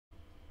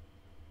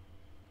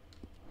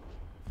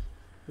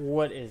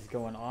What is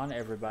going on,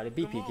 everybody?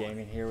 BP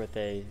Gaming here with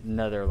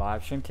another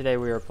live stream. Today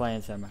we are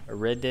playing some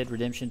Red Dead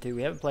Redemption 2.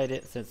 We haven't played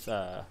it since,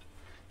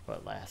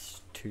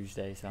 last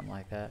Tuesday, something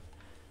like that.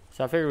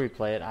 So I figured we'd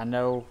play it. I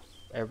know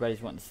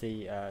everybody's wanting to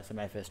see some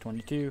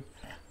FS22.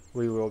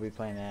 We will be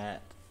playing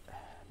that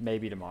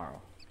maybe tomorrow.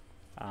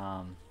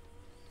 I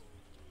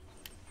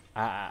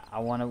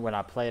want to, when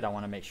I play it, I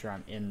want to make sure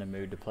I'm in the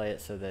mood to play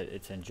it so that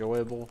it's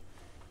enjoyable.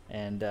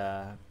 And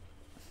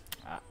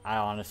I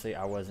honestly,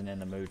 I wasn't in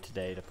the mood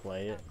today to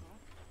play it,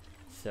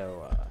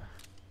 so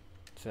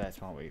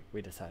that's why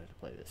we decided to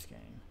play this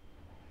game.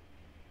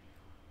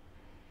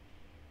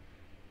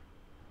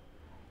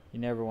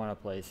 You never want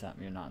to play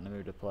something you're not in the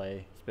mood to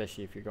play,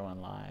 especially if you're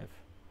going live.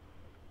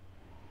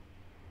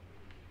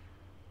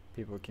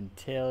 People can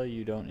tell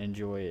you don't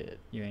enjoy it.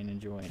 You ain't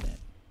enjoying it.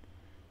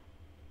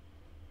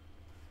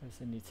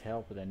 Person needs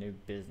help with a new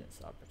business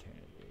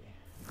opportunity.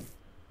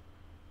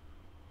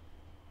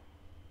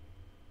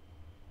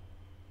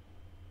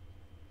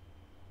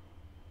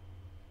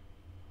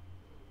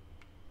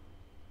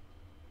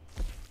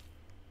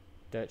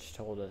 Dutch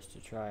told us to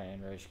try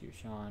and rescue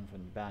Sean from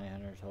the bounty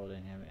hunters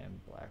holding him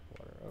in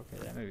Blackwater. Okay,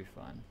 that may be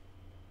fun.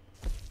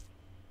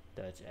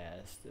 Dutch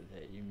asked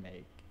that you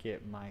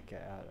get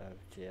Micah out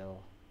of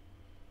jail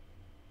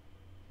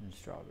in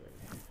Strawberry.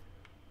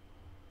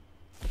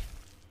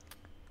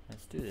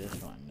 Let's do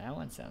this one. That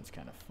one sounds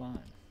kind of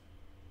fun.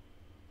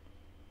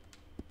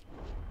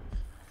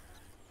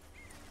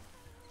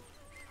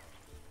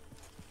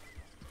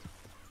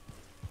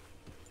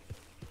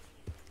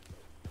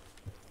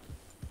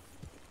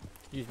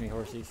 Excuse me,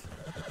 horsies.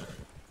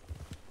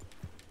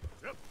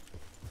 Yep.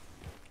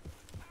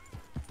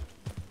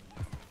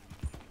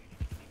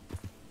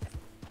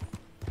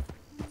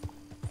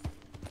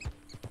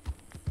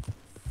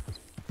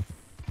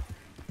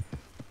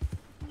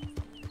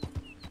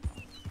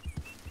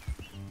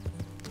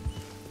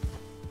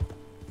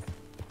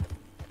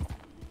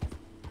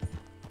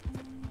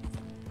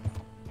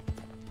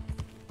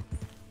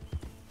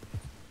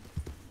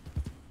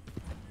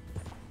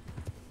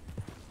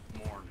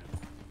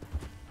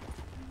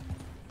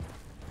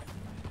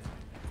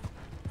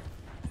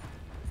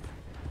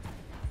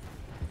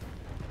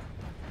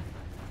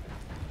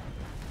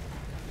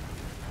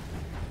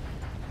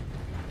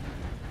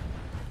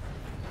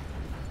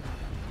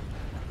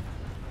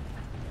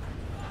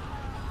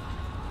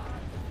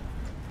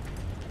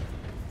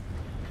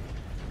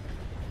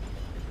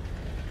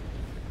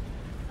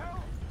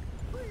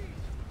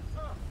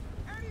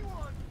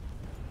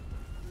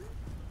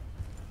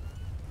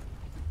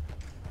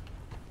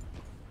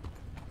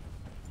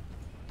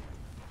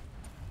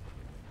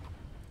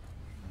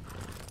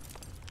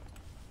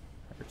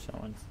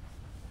 Someone's.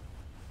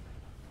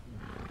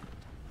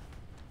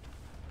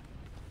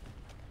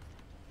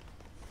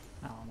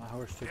 Oh, my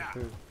horse took a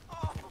poop.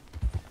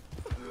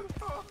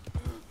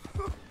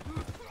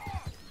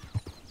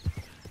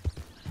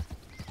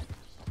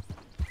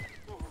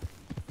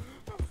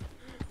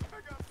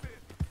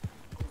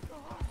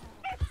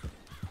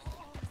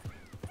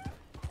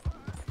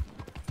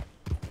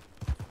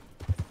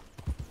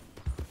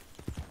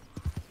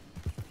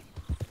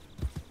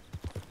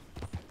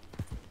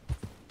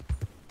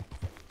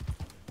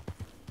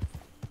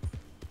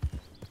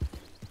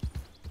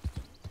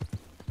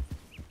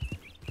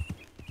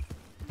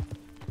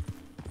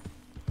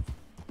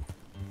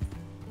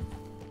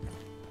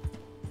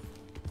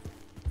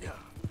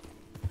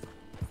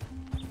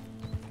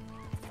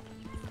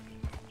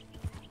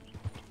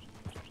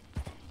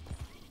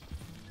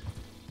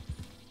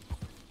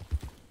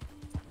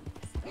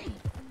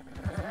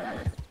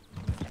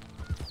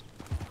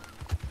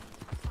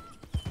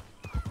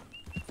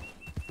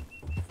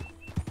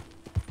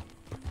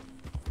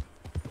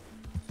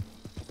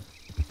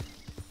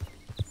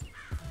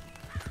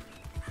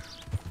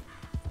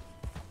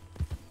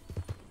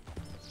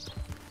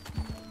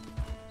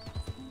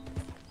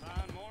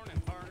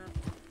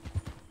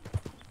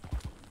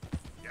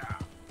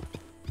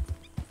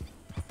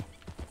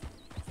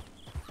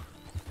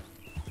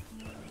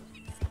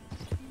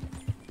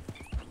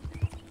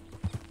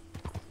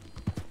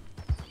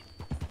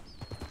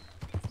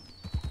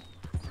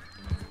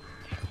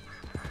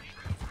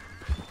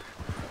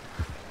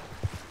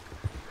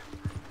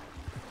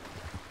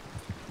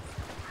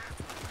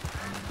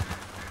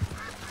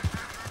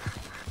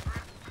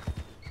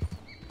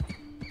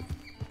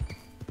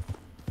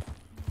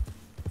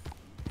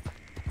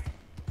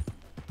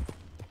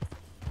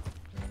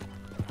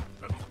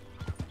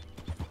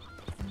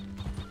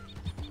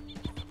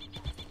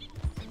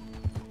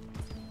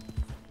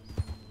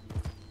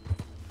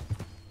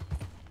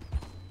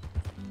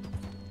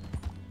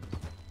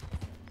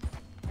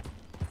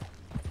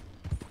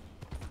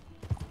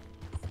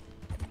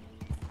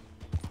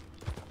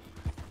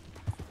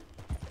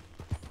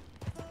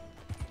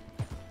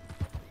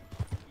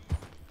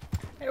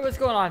 Hey, what's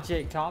going on,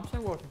 Jake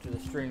Thompson? Welcome to the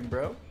stream,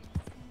 bro.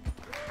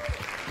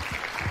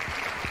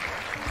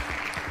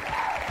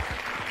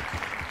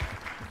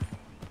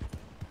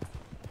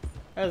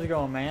 How's it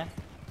going, man?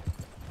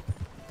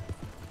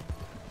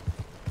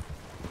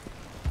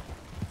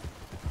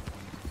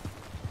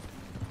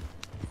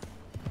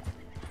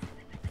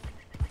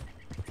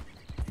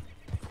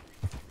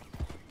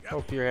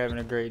 Hope you're having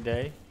a great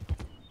day.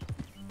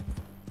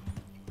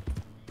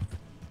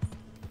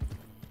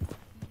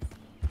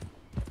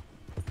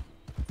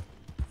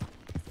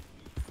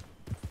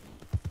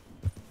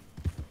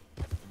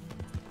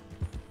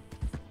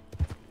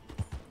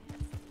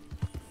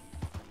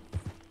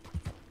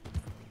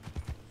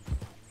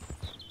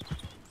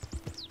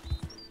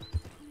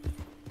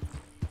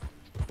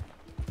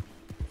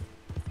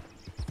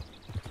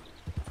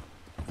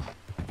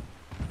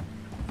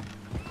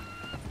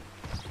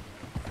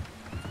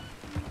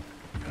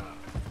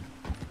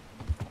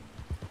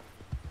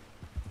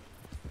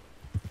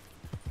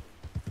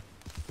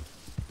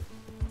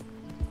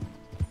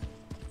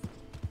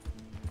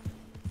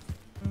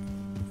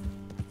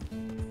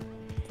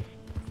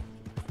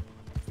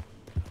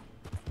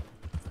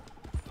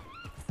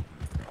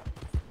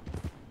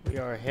 We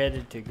are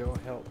headed to go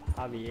help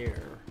Javier.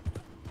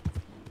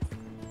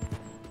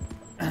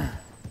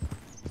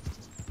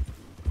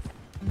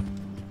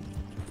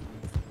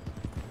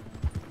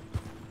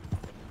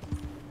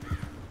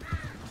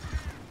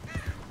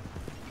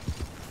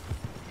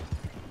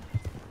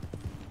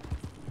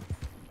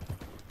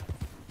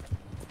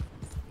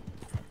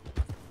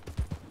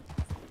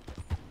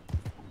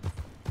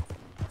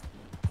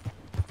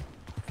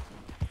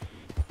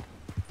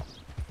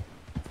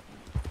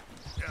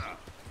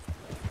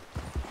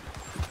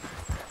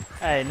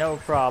 Hey, no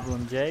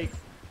problem, Jake.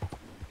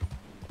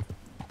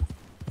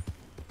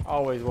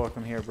 Always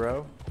welcome here,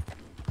 bro.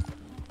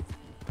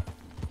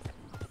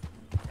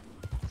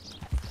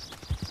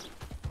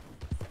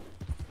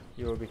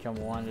 You will become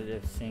wanted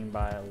if seen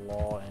by a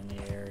law in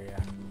the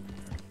area.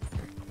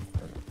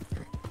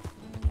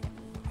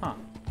 Huh.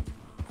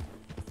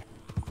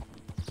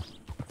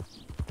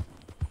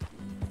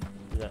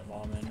 Is that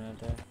lawman right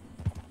there?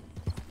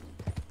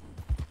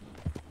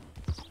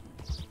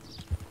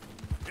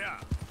 Yeah.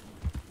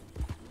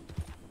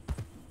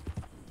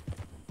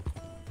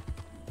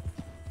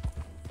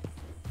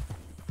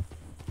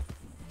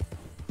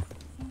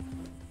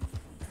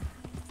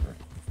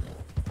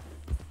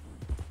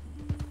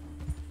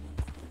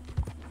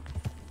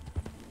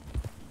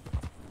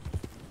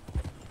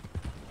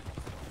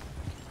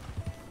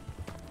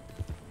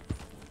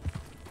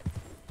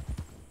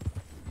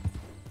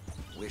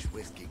 Wish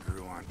whiskey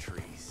grew on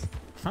trees.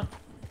 Huh.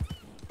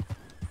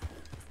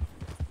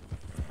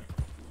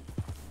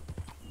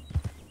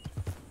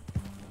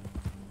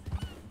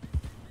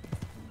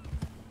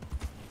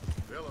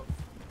 Hello.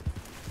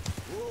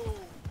 Whoa.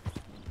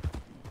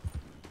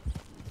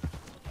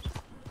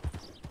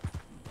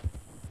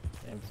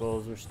 Them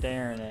fools are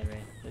staring at me.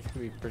 This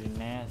could be pretty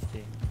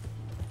nasty.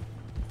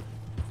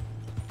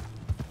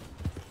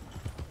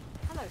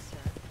 Hello, sir.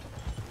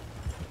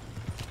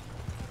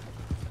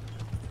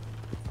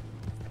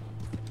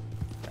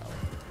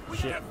 We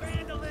got a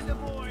vandal in the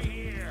boy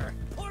here.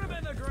 Put him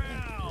in the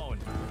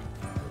ground.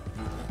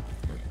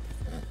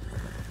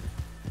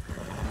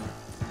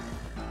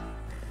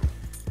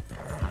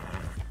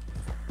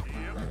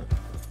 Yep.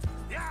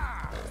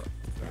 Yeah.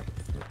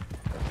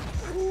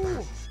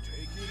 Ooh.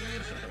 Take it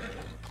easy.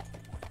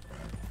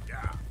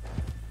 Yeah.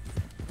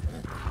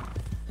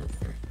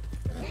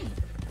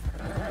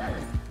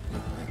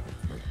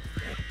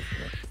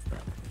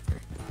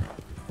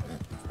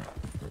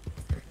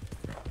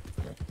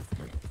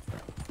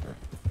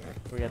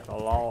 We got the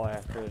law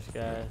after us,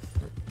 guys.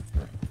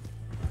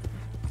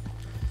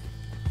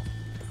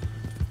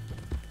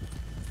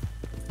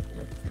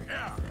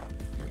 Yeah.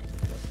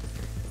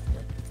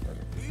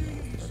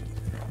 Easy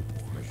there,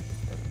 boy.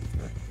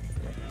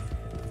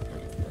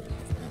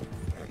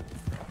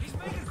 He's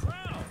making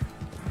ground.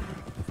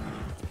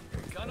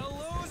 Gonna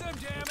lose him,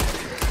 damn it.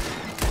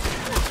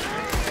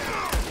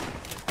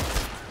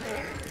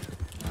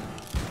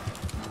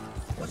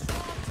 What's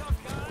wrong, tough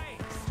guy?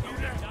 You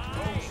gonna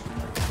die?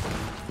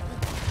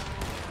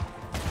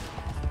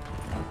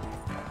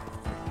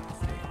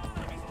 Stay on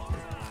him, he's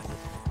losing us.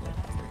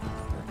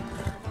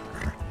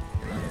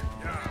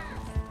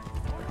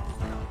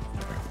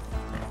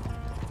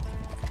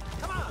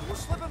 Come on, we're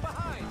slipping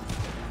behind.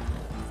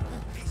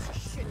 Piece of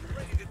shit, you're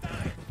ready to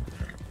die.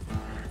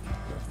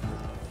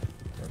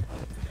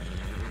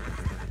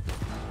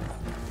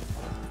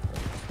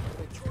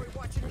 Enjoy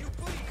watching you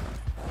bleed.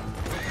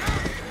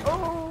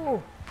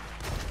 Oh!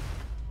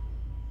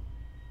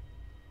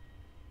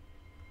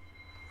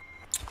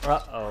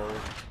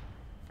 Uh-oh.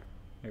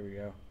 Here we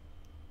go.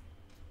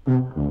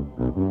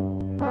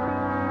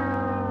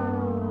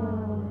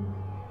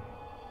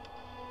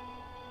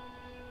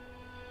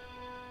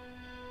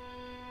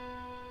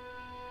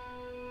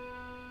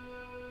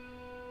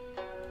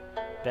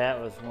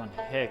 That was one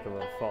heck of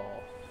a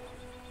fall.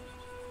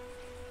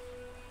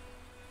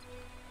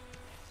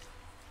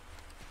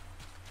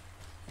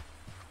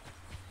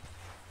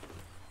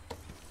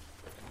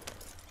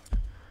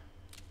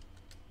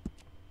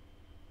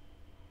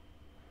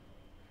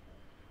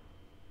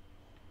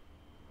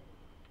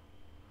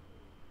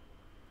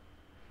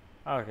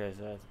 Okay,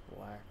 so that's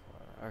Blackwater.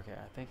 Okay,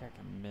 I think I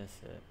can miss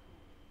it.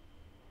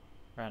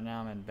 Right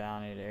now I'm in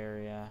bountied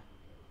area.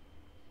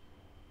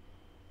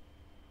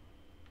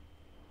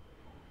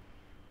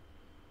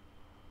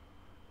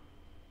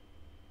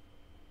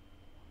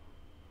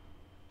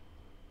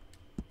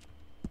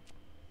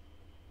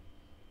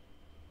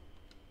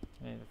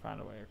 I need to find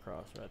a way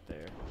across right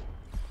there.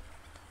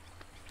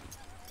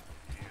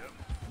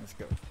 Let's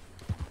go.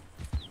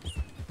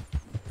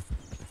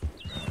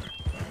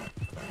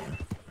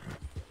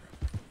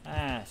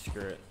 Ah,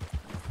 screw it.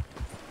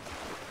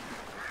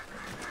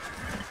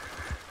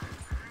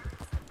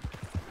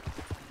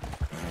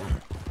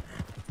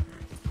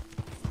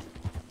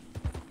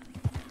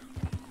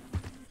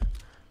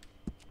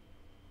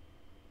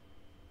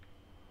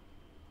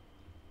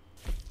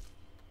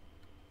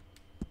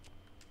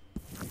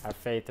 I have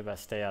faith if I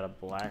stay out of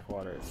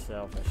Blackwater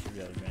itself, I should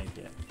be able to make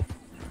it.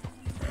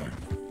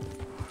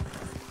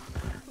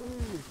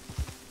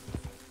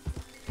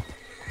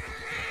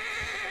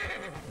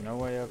 No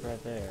way up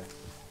right there.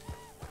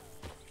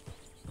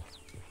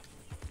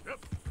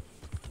 Yep.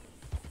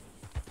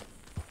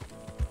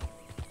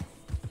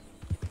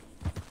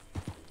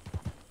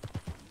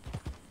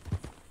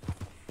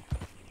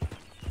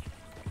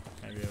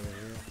 Maybe over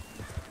here.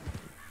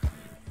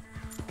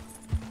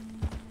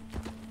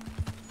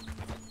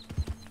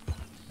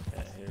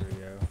 Okay, here we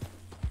go.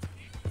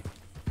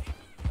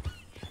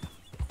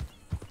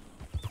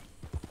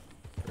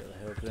 Really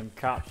hope them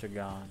cops are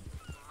gone.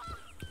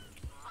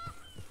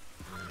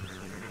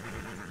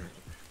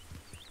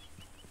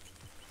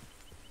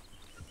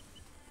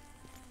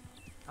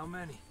 How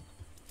many?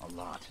 A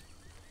lot.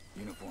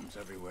 Uniforms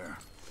everywhere.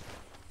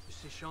 You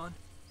see Sean?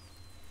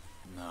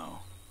 No,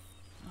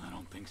 I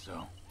don't think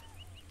so.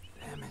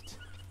 Damn it.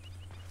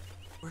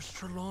 Where's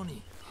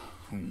Trelawney?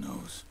 Who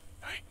knows?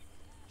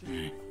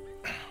 Hey,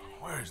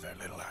 where's that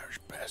little Irish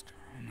bastard?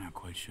 I'm not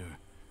quite sure.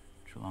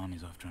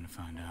 Trelawney's off trying to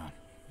find out.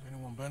 Has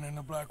anyone been in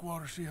the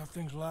Blackwater, see how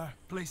things lie?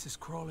 Place is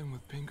crawling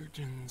with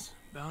Pinkertons,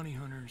 bounty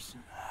hunters,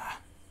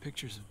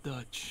 pictures of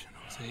Dutch and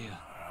Hosea.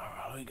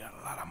 We got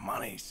a lot of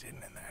money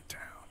sitting in that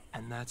town.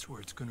 And that's where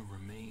it's gonna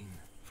remain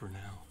for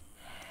now.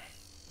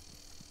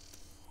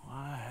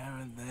 Why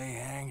haven't they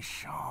hanged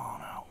Sean,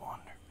 I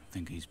wonder? I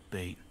think he's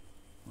bait.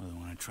 Well, they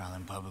want to trial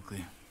him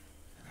publicly.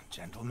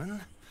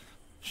 Gentlemen,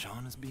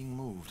 Sean is being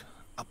moved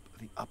up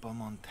the upper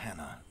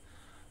Montana,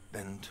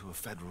 then to a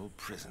federal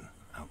prison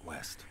out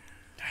west.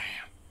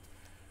 Damn.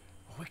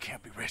 Well, we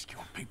can't be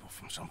rescuing people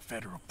from some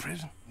federal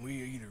prison. We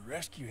either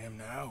rescue him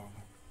now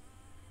or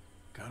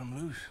cut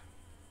him loose.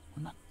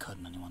 We're not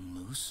cutting anyone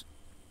loose.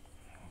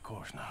 Of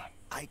course not.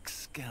 Ike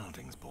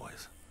Skelding's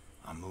boys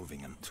are moving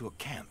him to a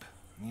camp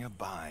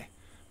nearby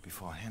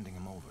before handing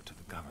him over to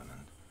the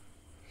government.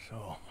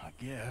 So, I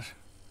guess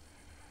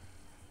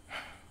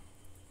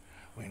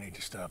we need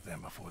to stop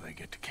them before they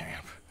get to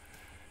camp.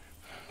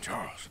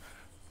 Charles,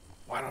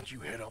 why don't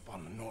you head up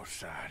on the north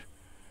side,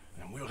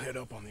 and we'll head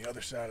up on the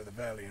other side of the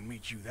valley and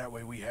meet you. That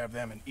way we have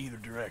them in either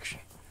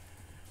direction.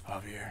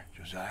 Javier,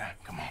 Josiah,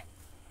 come on.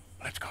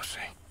 Let's go see.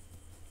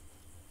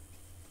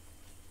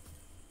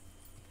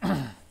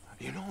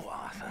 You know,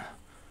 Arthur,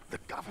 the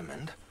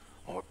government,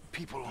 or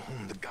people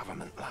whom the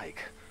government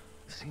like,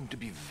 seem to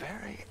be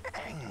very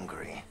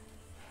angry.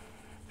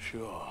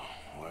 Sure,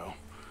 well,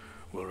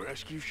 we'll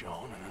rescue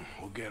Sean and then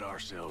we'll get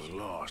ourselves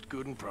lost,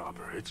 good and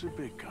proper. It's a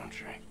big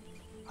country.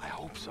 I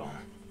hope so.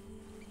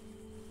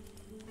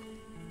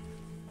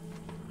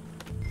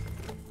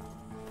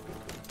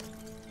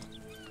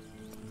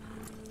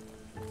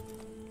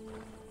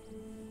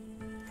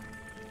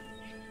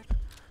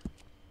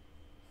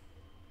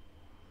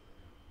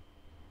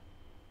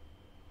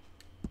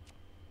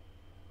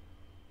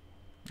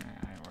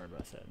 I ain't worried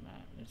about setting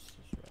that. It's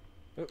just right.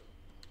 Oh,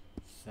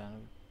 son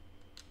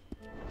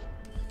of.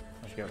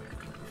 Let's go.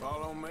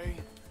 Follow me.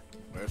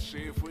 Let's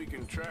see if we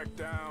can track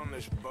down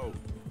this boat.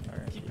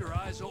 Alright. Keep your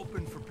eyes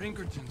open for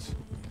Pinkertons.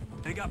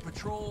 They got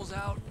patrols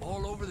out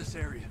all over this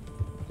area.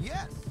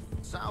 Yes,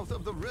 south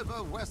of the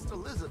river, West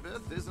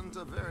Elizabeth isn't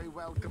a very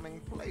welcoming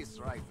place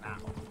right now.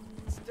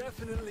 It's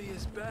definitely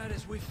as bad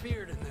as we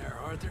feared in there,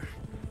 Arthur.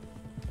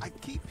 I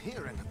keep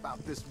hearing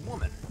about this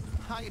woman,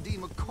 Heidi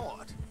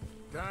McCourt.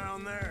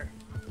 Down there.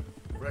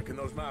 Reckon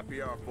those might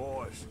be our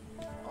boys.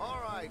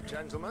 All right,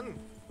 gentlemen.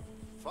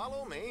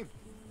 Follow me.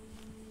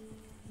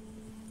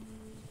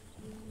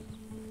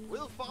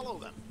 We'll follow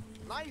them.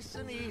 Nice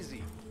and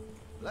easy.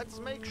 Let's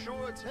make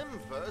sure it's him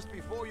first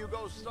before you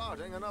go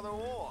starting another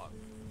war.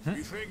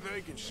 You think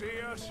they can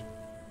see us?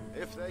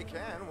 If they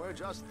can, we're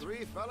just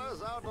three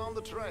fellas out on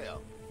the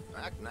trail.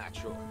 Act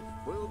natural.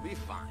 We'll be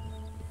fine.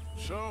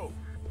 So,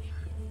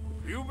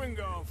 you've been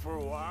gone for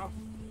a while.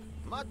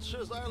 Much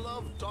as I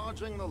love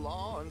dodging the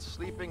law and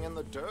sleeping in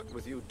the dirt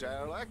with you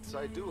derelicts,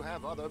 I do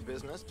have other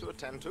business to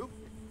attend to.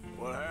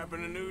 What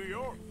happened in New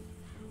York?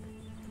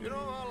 You know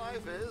how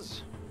life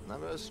is.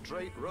 Never a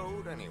straight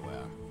road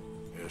anywhere.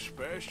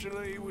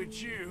 Especially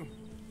with you.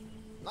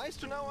 Nice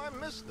to know I'm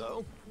missed,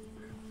 though.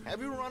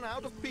 Have you run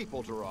out of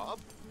people to rob?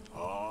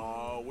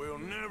 Oh, we'll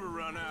never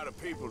run out of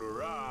people to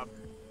rob.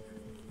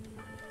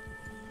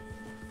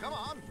 Come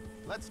on,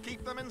 let's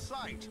keep them in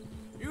sight.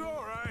 You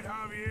all right,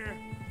 Javier?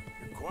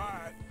 You're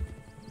quiet.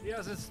 He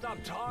hasn't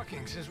stopped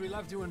talking since we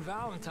left you in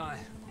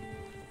Valentine.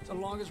 It's the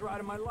longest ride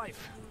of my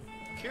life.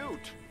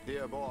 Cute,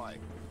 dear boy.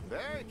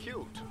 Very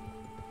cute.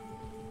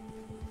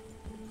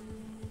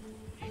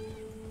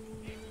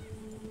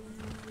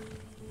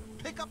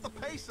 Pick up the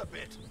pace a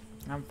bit.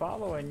 I'm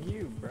following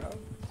you, bro.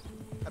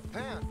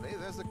 Apparently,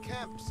 there's a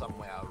camp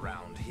somewhere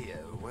around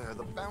here where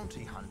the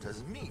bounty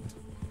hunters meet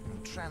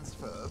and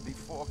transfer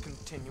before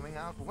continuing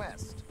out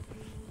west.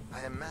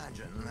 I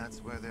imagine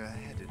that's where they're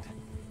headed.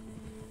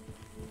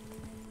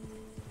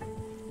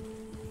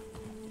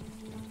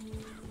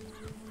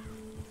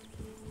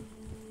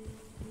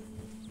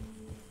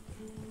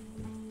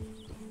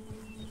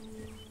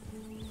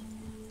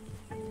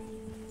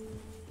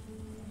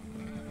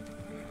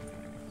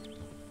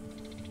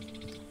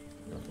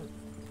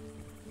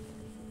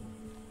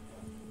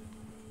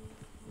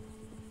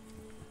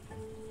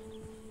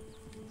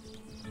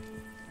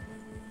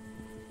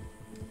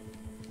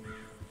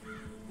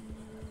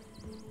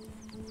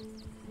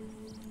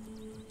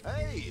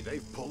 Hey,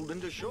 they've pulled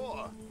into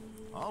shore.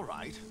 All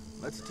right,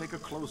 let's take a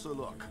closer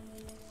look.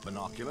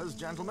 Binoculars,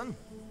 gentlemen?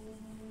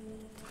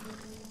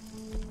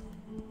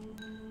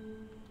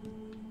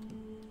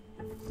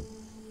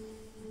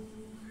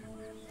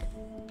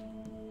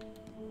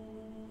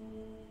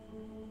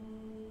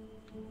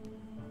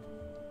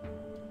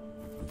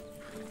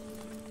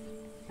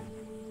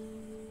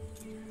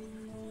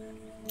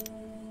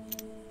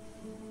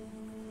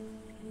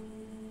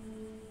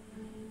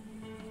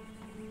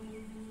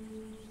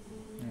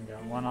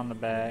 One on the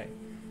back,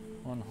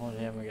 one holding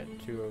him, we got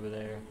two over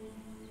there.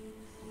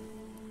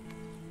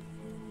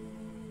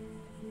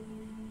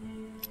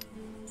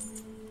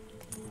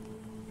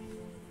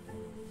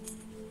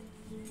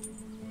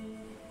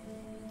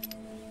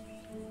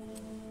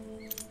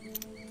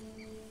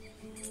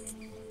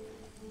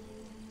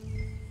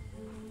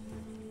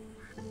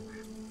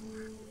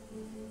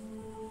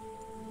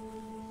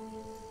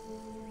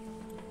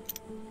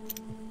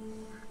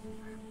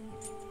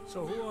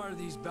 So who are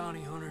these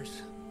bounty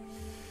hunters?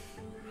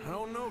 I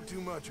don't know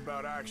too much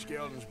about Ike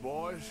Skelton's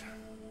boys,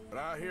 but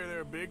I hear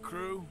they're a big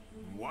crew,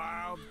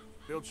 wild,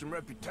 built some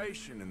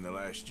reputation in the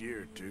last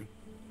year or two.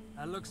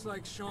 That looks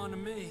like Sean to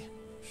me.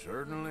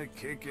 Certainly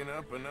kicking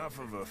up enough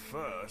of a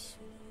fuss.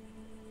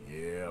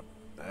 Yep,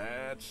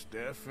 that's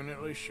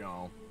definitely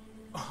Sean.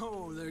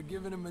 Oh, they're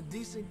giving him a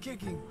decent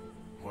kicking.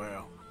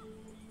 Well,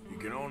 you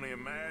can only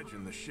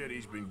imagine the shit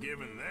he's been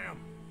giving them.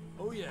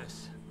 Oh,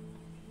 yes.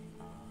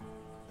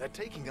 They're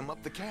taking him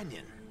up the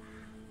canyon.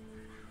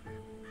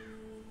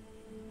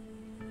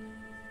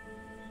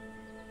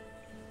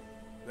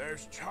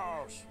 There's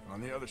Charles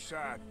on the other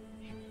side.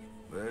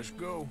 Let's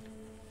go.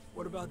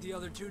 What about the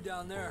other two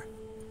down there?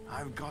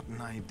 I've got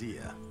an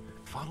idea.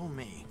 Follow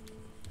me.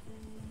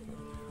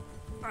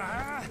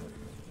 Ah!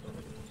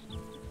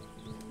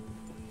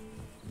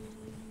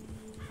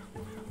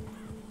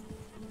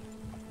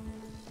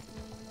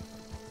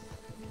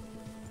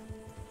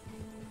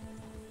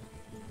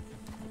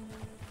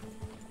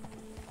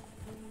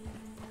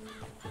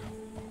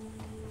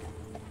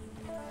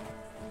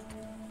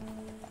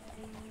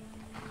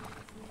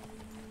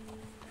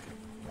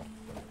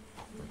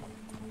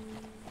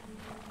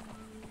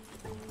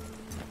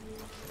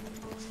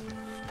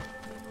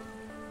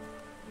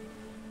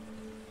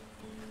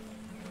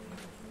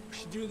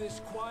 Do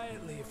this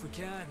quietly if we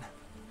can.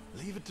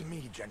 Leave it to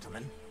me,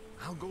 gentlemen.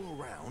 I'll go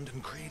around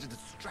and create a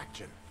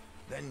distraction.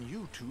 Then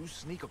you two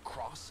sneak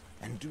across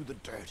and do the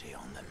dirty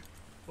on them.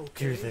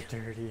 Okay. Do the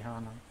dirty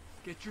on him.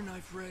 Get your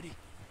knife ready.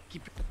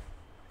 Keep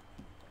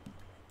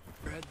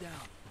your head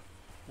down.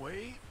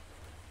 Wait.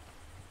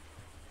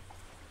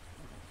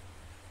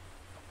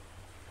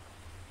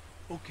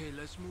 Okay,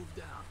 let's move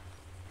down.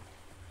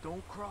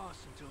 Don't cross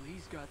until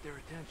he's got their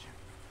attention.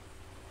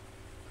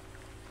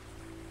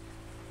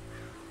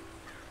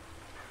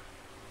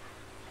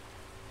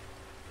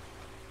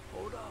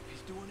 Hold up,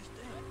 he's doing his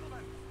thing.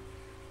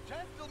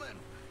 Gentlemen,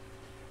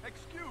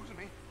 excuse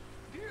me.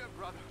 Dear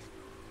brothers,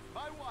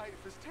 my wife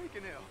is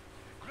taken ill.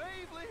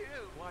 Gravely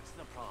ill. What's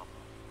the problem?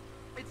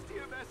 It's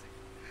dear Bessie.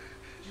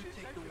 You She's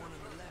take the taken one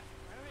on the left.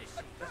 Where is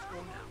she? Let's go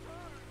now.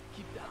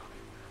 Keep down.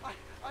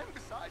 I'm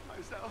beside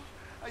myself.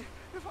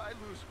 If I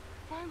lose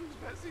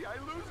Bessie, I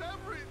lose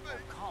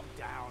everything. Calm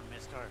down,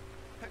 mister.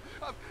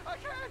 I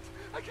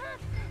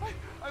can't.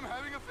 I'm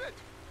having a fit.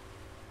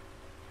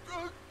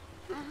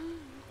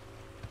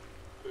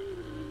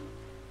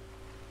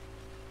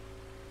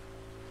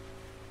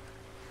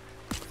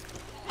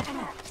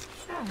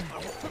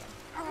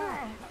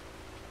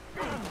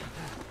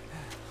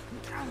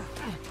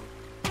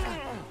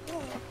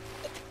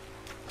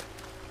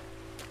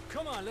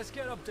 Come on, let's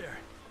get up there.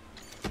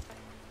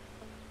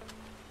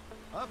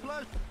 A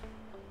pleasure.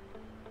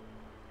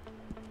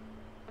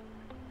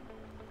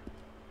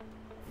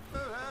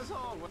 As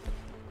always,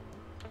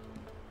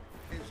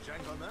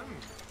 gentlemen,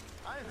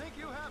 I think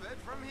you have it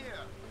from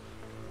here.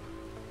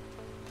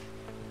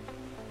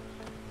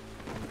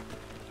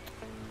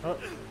 Oh.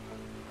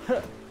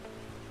 Let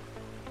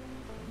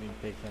me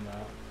pick him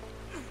out.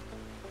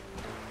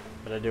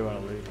 But I do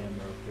want to loot him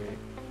real quick.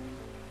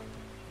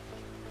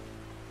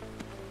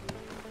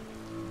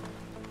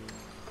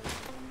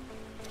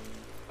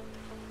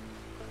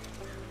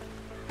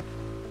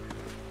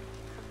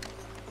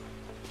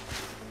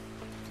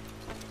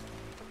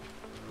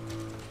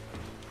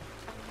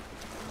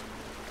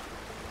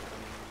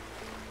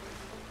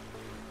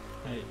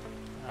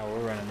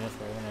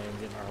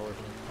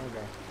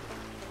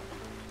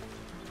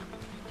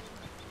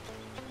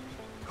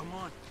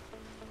 Come on.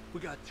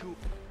 We got 2.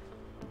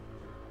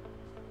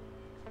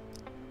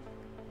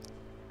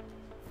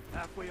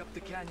 Halfway up the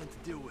canyon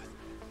to deal with.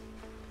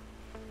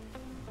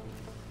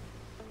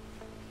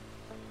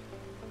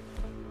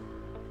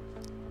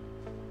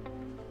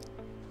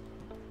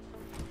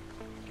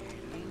 Qué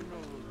lindo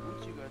los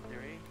boots you got there,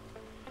 eh?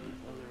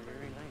 Oh, they're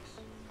very nice.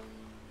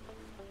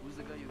 Who's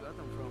the guy you got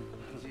them from?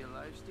 Is he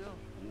alive still?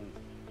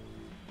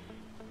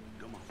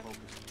 Come on,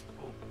 focus.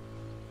 Oh.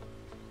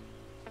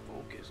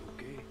 Focus,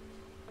 okay?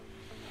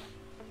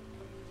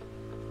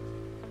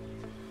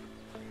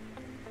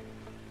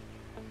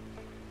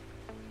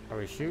 Are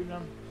we shooting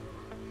them?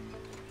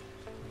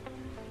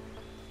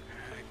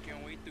 I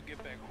can't wait to get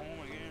back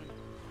home again.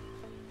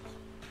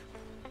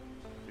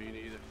 Me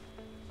neither.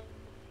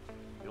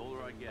 The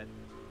older I get,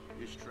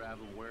 this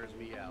traveling wears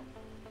me out.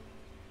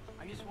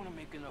 I just want to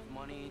make enough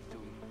money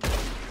to...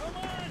 Come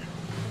on!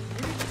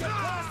 We need to get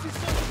past these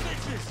sons of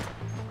bitches!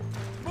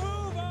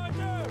 Move,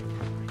 Arthur!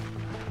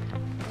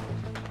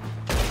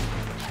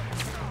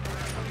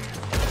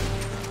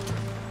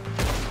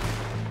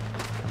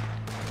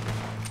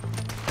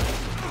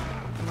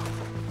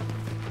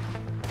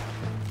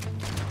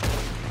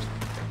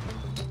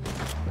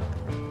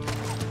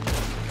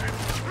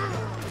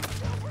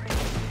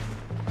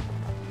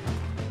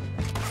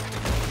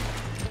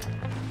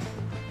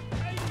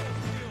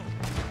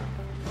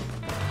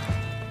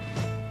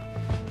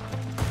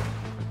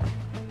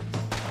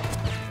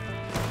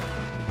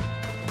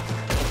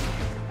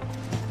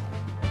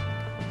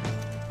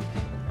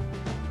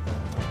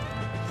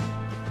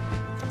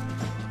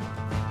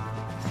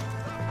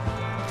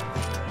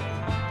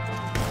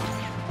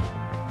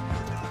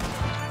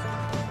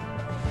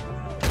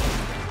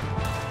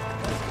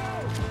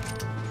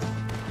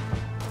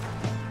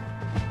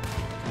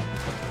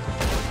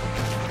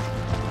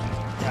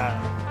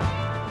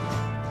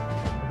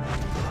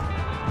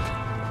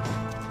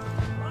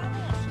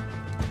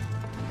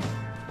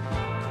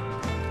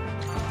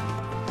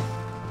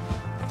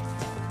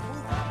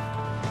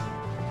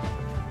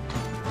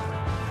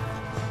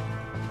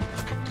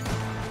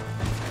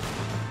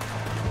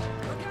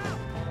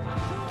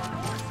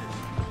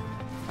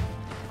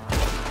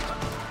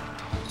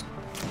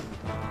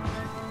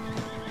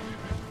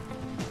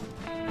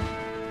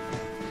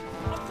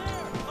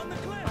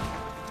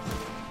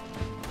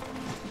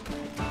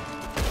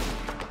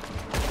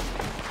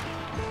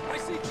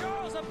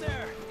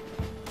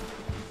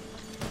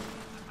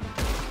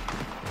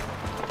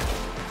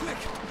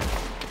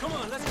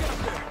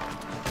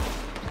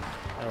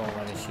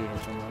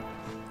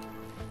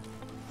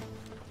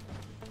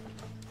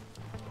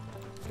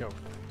 Go.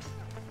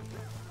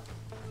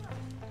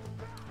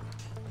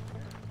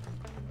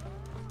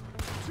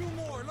 Two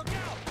more, look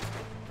out!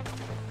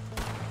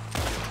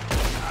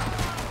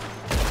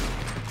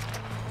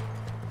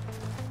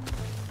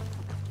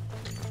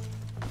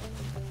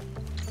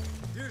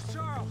 Here's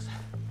Charles.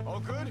 All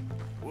good?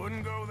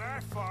 Wouldn't go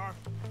that far.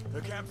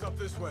 The camp's up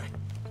this way.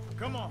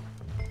 Come on.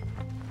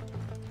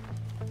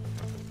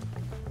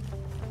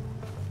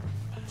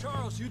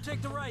 Charles, you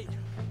take the right.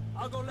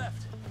 I'll go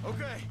left.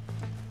 Okay.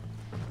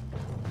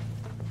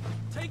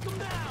 Take him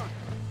down!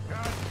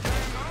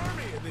 Goddamn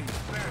army of these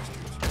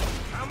bastards.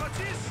 How much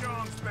is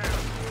Sean's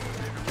bound?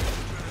 Maybe we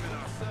should turn it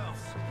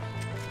ourselves.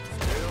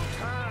 Still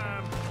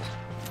time.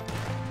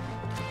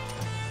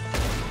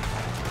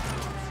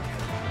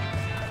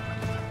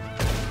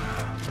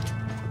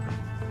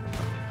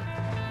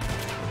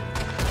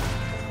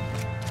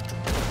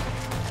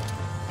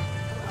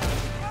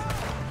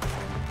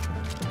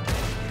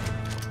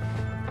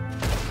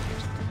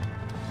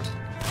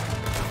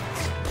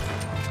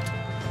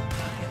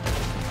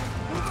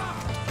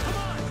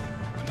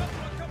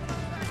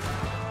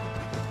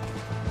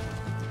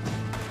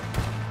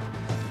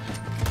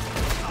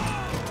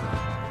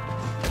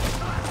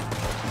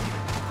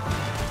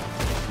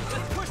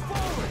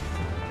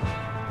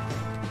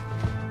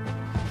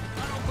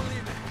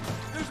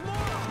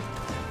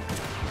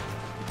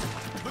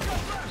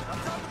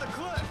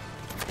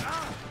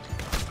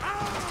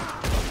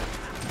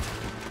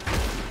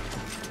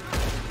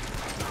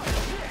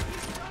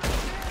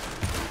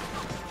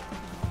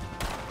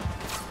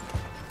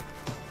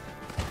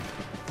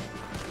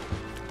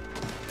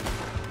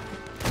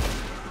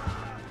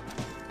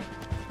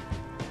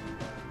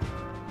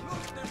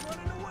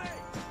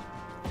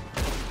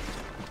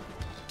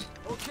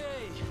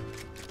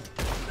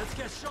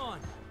 Sean!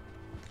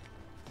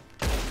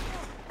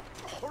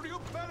 Hurry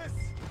up, Venice!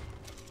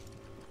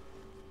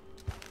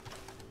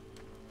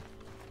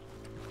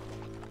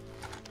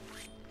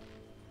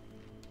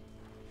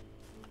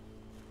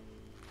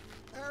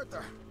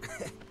 Arthur!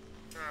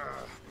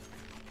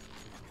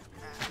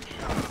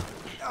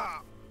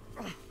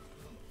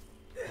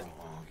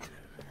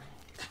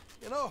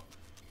 You know,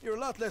 you're a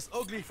lot less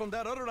ugly from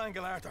that other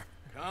angle, Arthur.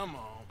 Come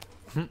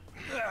on.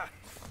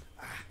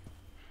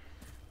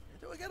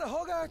 Do I get a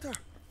hug, Arthur?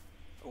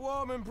 A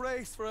warm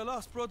embrace for a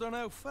lost brother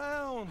now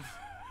found.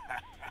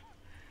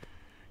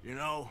 You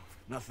know,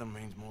 nothing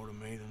means more to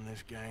me than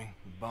this gang.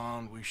 The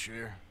bond we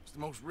share. It's the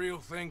most real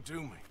thing to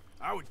me.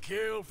 I would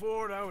kill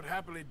for it, I would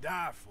happily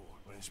die for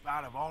it. But in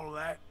spite of all of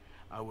that,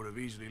 I would have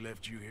easily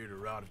left you here to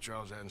rot if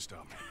Charles hadn't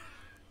stopped me.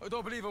 I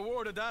don't believe a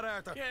word of that,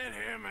 Arthur. Get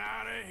him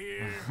out of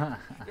here.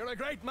 You're a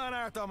great man,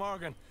 Arthur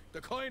Morgan.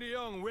 The kind of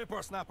young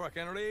whippersnapper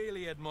can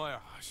really admire.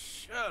 Oh,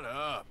 shut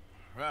up.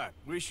 Right,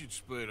 we should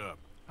split up.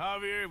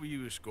 Javier, will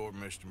you escort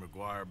Mr.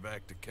 McGuire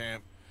back to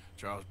camp?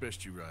 Charles,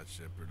 best you ride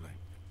separately.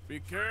 Be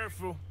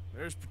careful.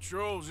 There's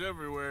patrols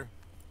everywhere.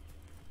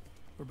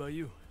 What about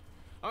you?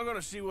 I'm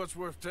gonna see what's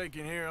worth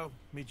taking here. I'll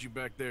meet you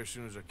back there as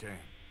soon as I can.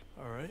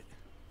 All right.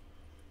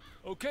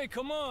 Okay,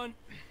 come on.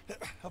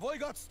 Have I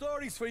got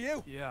stories for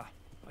you? Yeah,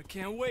 I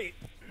can't wait.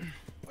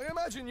 I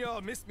imagine y'all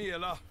missed me a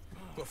lot,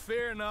 but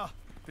fear not.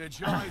 The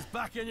joy's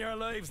back in your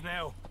lives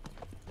now.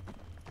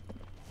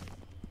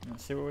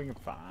 Let's see what we can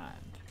find.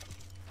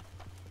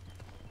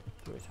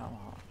 Do a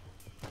tomahawk.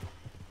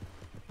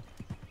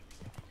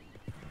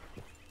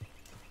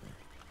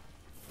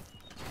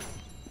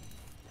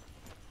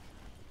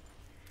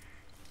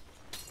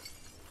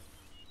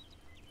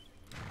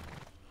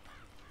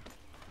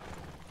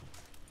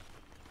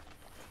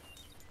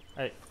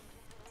 Hey.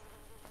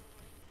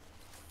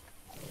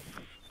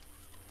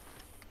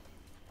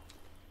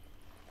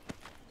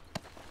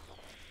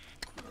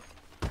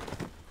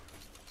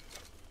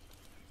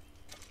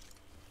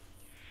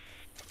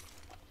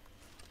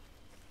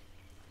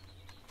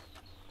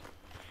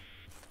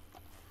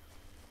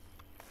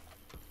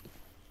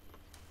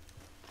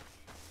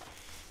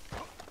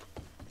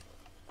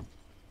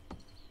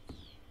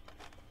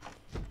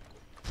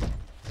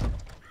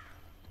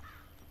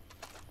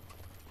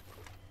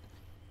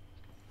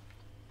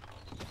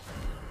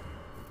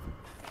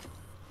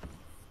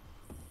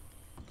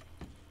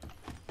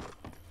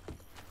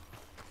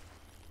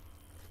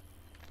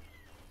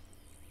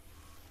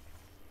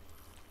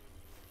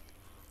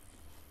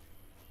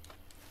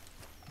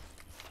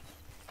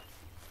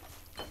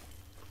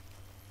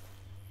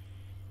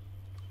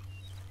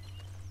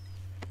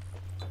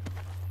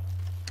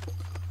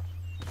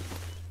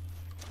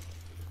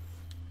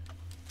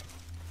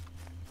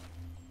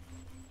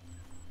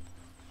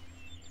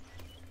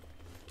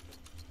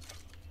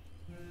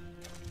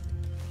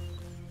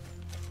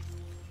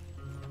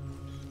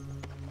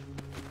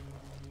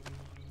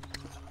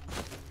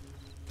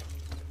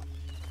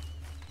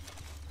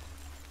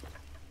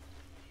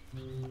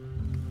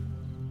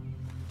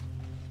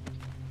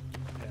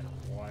 Gotta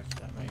watch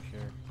that, make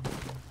sure.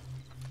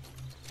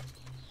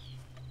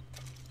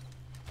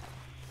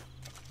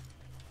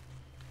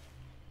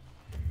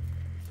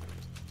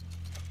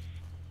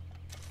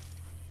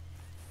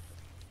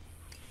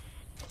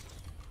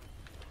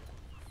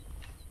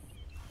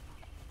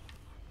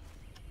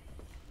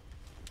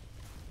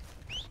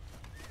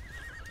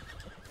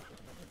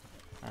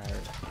 Alright.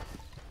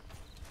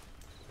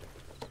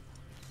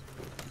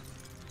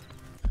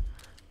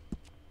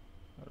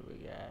 What do we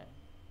got?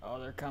 Oh,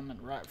 they're coming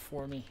right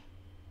for me.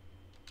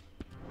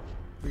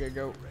 We gotta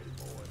go.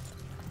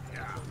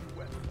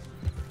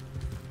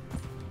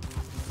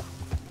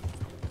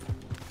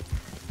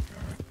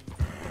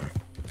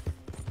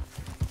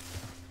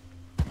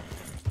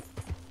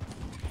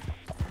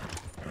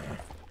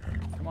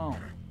 Come on.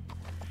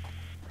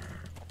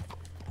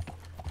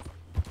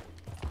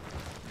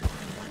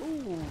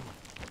 Ooh.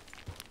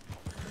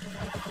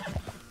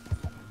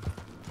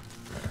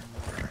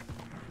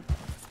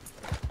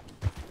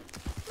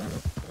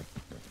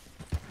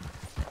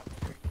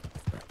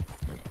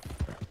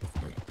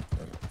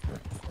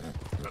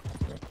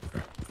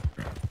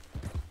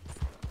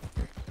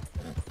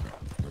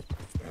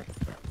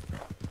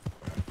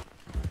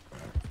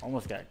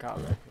 Almost got caught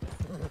right here.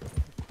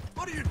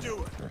 What are you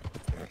doing?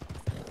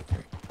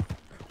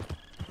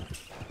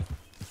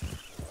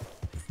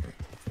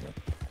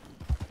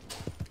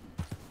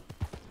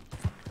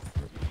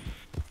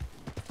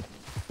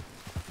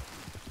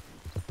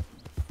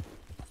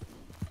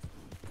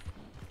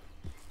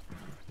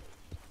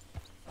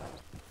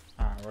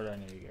 Alright, where do I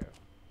need to go?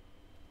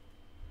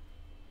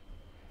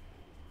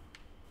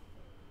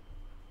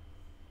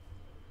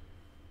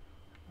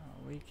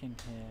 We can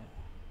hit.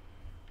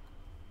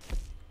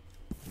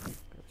 Go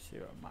see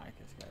what Mike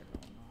has got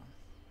going on.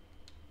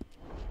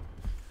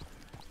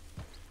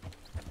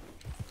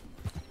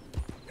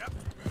 Yep.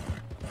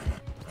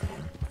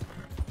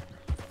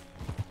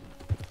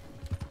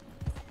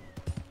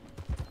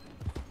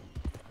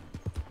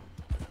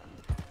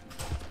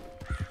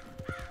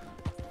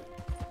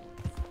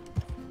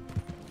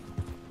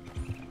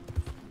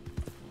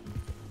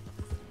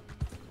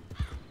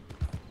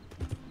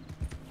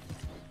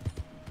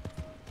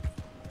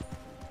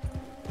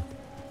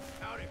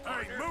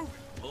 Hey, move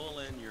it! Pull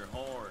in your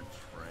horns,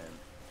 friend.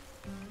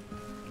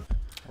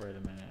 Wait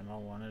a minute, am I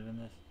wanted in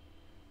this?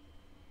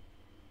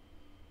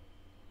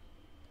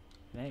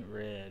 It ain't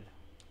red.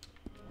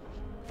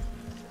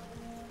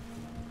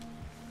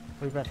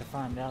 We about to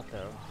find out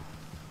though.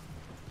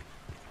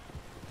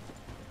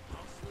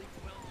 I'll sleep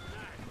well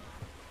tonight.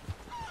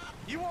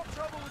 You want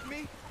trouble with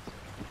me?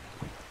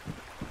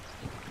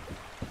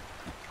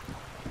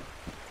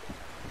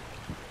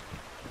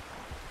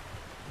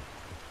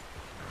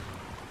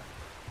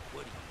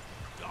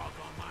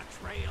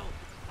 trail.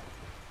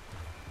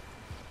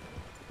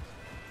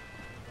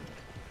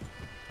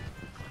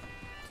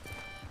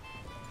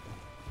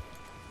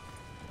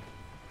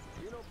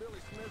 You know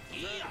Billy Smith, the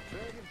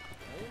dragon?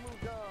 He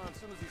moved on as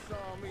soon as he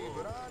saw me,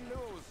 but I knew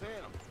it was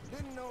him.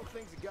 Didn't know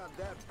things had got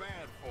that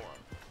bad for him.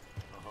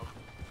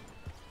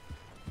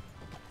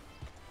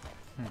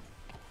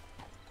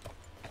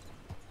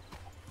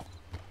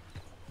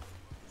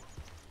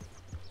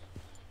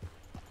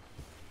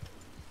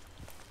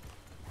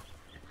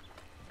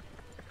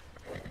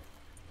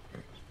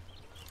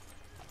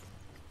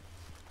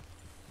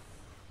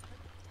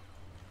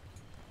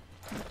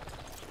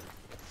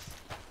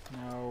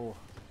 No.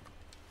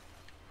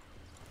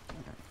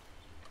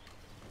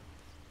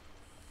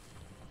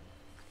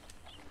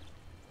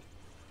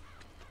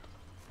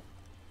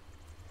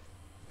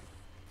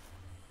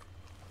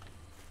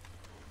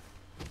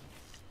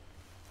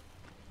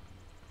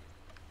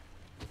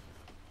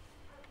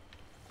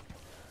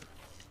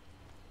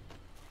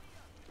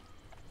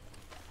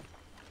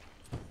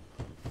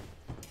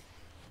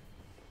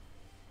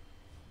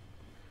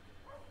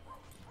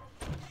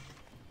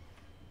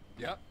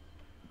 Yep.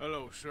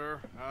 Hello,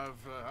 sir.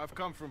 I've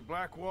come from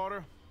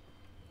Blackwater.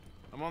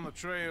 I'm on the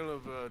trail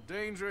of a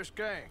dangerous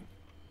gang.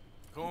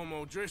 Colm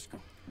O'Driscoll.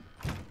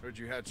 Heard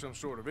you had some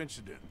sort of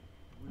incident.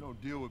 We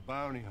don't deal with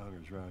bounty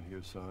hunters around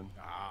here, son.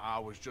 I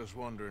was just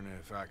wondering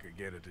if I could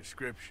get a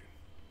description.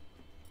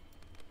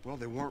 Well,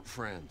 they weren't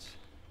friends.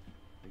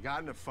 They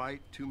got in a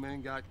fight, 2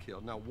 men got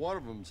killed. Now, one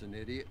of them's an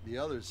idiot, the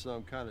other's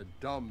some kind of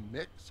dumb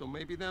mix, so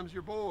maybe them's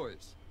your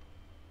boys.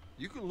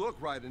 You can look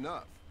right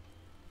enough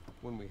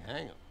when we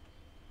hang them.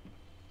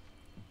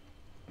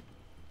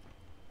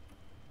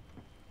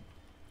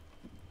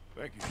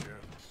 Thank you,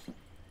 Sheriff.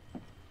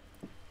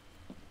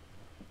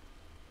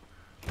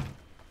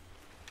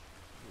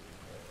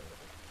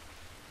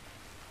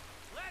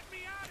 Let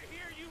me out of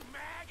here, you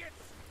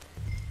maggots!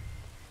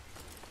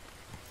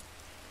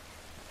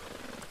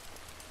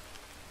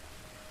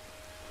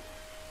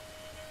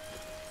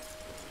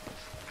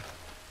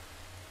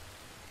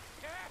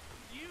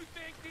 You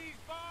think these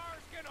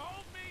bars can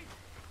hold me?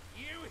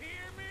 You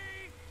hear me?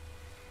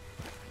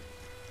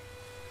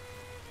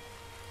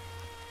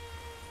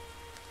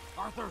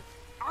 Arthur!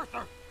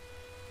 Arthur!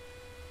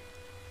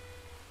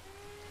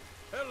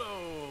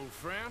 Hello, old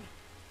friend.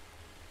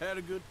 Had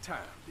a good time,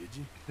 did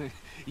you?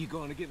 You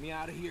going to get me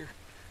out of here?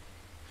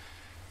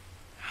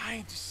 I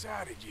ain't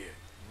decided yet.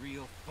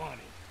 Real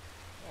funny.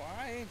 Oh,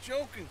 I ain't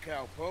joking,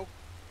 cowpoke.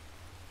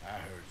 I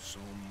heard so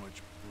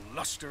much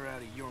bluster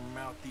out of your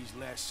mouth these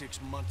last 6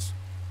 months.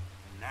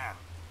 And now,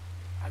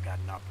 I got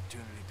an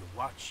opportunity to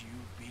watch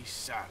you be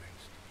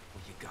silenced.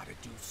 Well, you gotta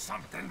do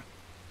something.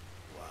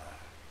 Why?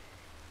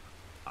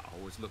 I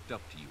always looked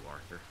up to you,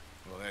 Arthur.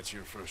 Well, that's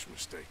your first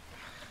mistake.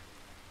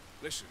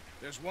 Listen,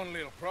 there's one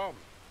little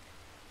problem.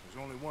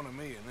 There's only one of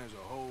me, and there's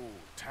a whole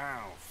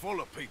town full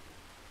of people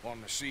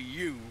wanting to see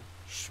you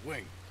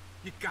swing.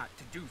 You got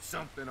to do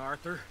something,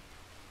 Arthur.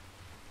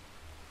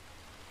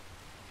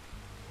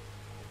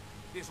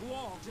 This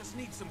wall just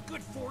needs some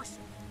good force.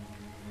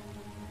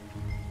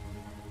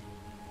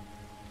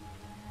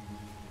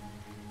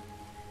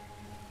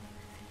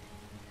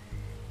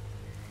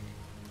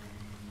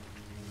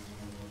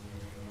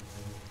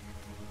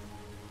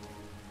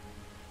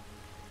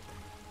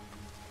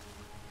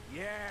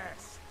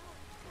 Yes.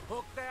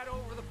 Hook that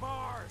over the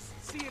bars.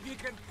 See if you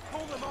can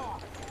pull them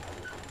off.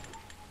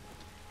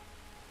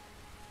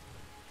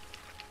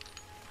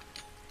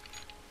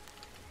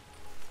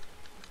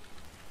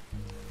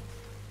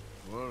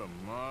 What a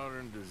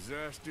modern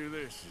disaster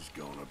this is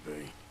gonna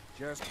be.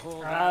 Just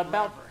pull that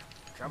About lever.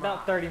 Come about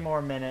on. 30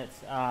 more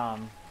minutes.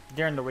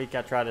 During the week,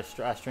 I try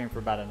to I stream for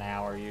about an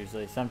hour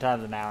usually.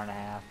 Sometimes an hour and a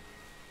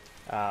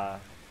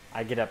half.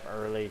 I get up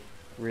early,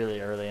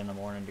 really early in the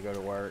morning to go to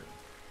work.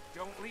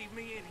 Don't leave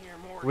me in here,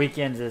 Morgan.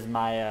 Weekends is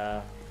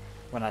my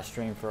when I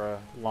stream for a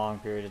long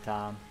period of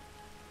time.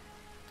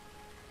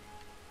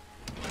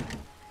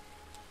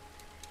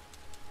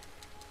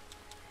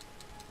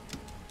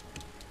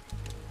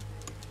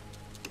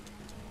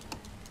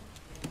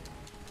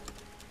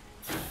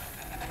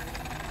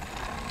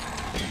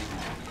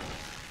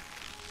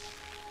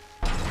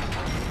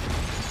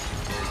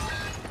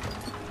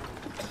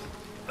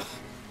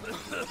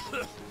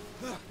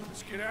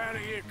 Let's get out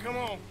of here, come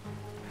on.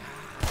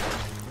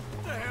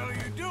 What the hell are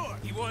you doing?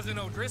 He wasn't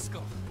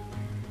O'Driscoll.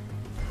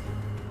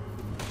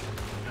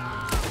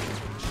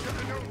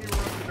 Should've known you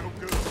were up to no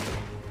good.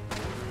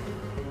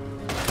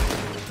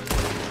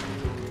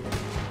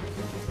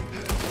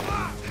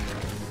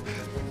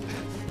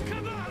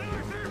 Come on,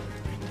 Arthur!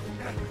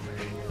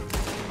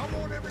 I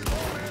want every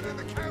lawman in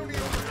the county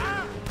over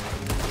here.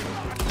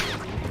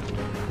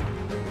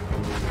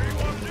 Sure you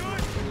want to do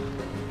it?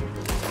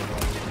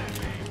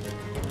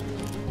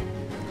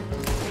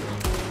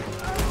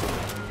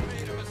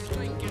 Made a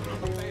mistake getting on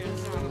the bad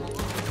side of the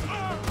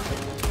line.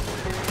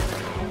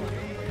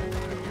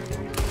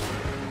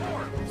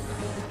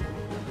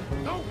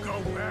 No!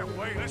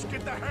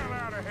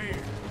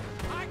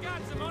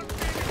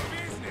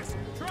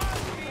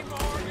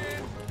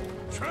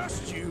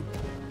 lost you.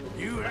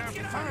 You have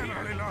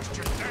finally lost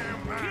your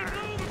damn mind.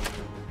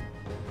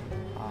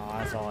 Oh,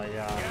 that's all I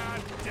got.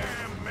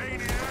 Goddamn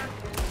maniac.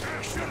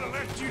 I should have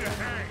left you to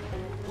hang.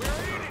 We're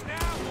in it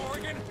now,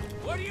 Morgan.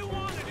 What do you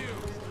want to do?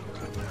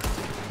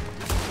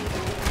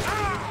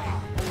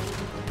 Ah!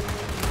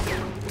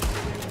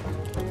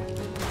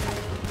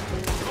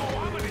 Oh,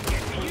 I'm gonna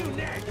get to you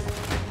next.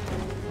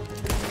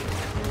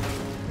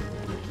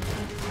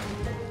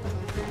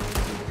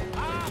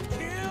 I'll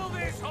kill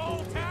this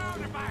whole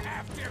town if I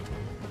have to.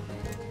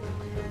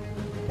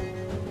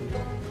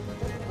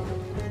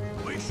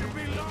 We should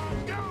be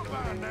long gone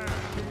by now.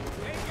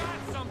 They got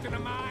something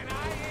of mine I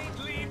ain't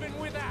leaving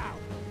without.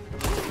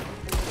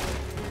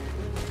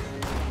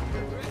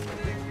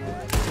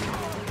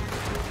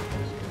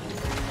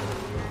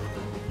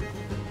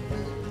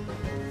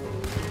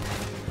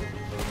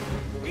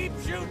 Keep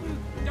shooting!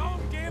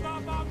 Don't give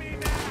up on me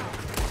now!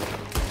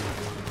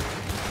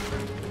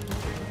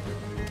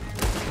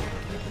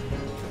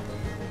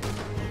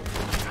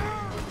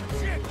 Ah,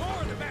 shit,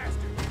 more of the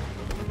bastard!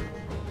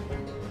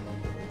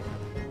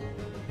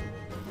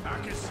 I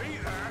can see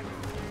that.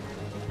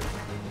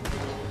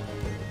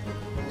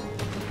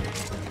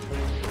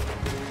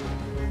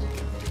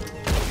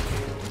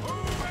 Who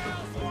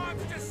else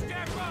wants to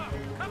step up?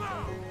 Come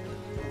on!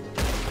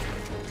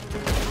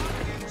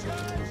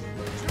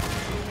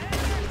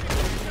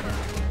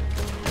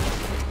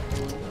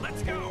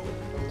 Let's go.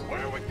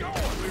 Where are we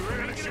going? We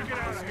really should get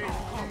out of here.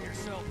 Calm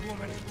yourself,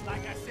 woman.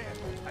 Like I said,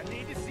 I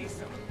need to see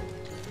some.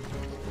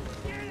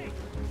 Skinny!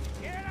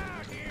 Get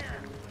out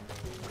here!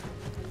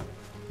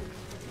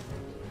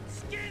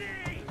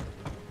 Skinny!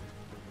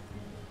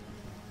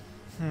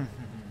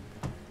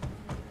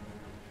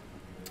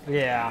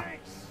 Yeah.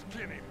 Thanks,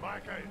 Skinny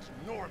Micah. It's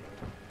Norman.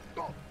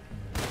 Oh.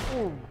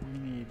 Oh, we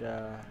need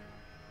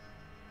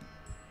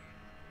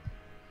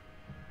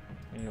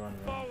anyone.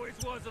 Always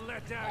was a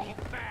letdown, you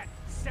fat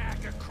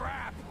sack of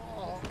crap!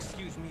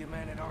 Excuse me a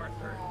minute,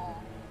 Arthur.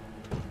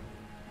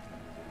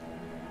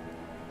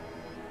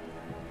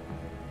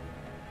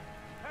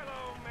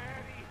 Hello,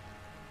 Maddie.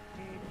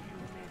 Did you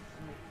miss me?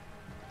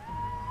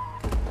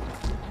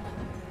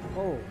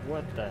 Oh,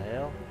 what the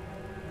hell?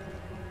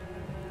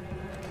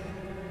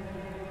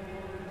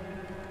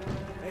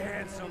 They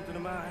had something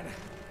of mine.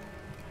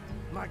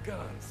 My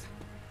guns.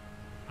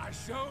 I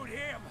showed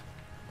him,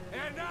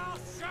 and I'll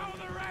show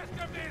the rest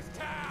of this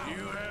town!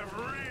 You have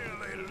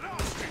really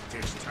lost it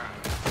this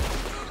time.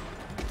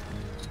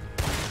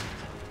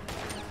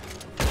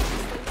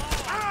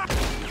 Ah!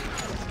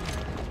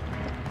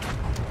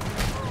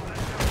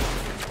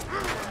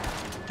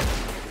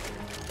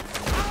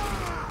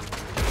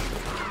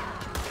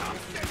 I'm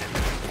sending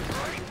this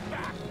right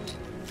back!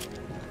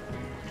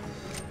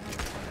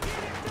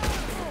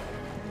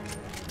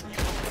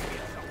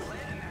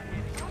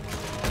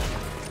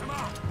 Come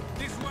on,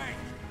 this way!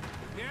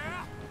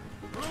 Yeah?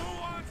 Who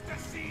wants to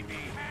see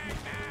me hang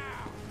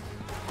now?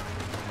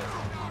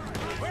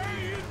 Where are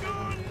you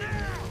going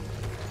now?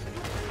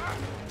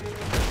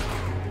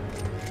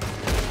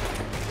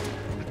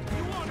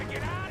 You want to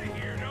get out of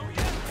here, don't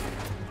you?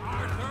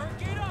 Arthur,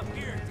 get up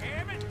here,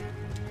 damn it!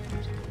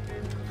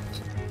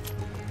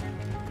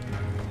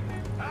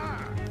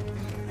 Ah!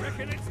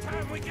 Reckon it's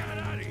time we got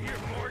out of here,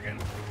 Morgan.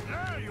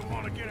 Now you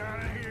want to get out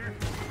of here?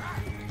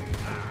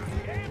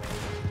 Damn it!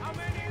 How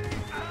many of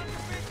these sons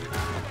of bitches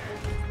are there?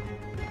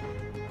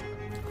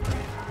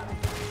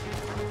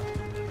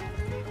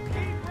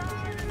 Keep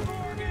riding,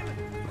 Morgan!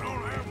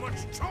 Don't have much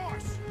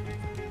choice.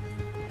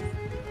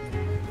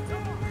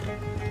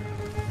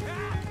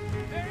 Ah,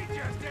 they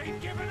just ain't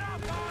giving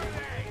up, are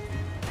they?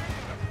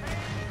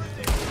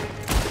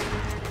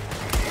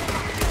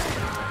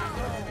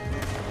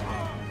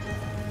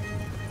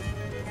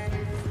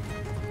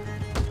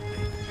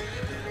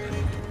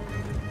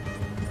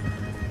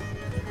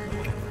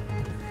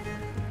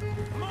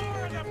 More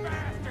of the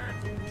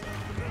bastards!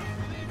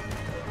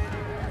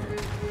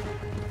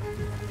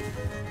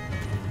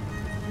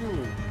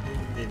 Ooh,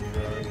 didn't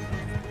really.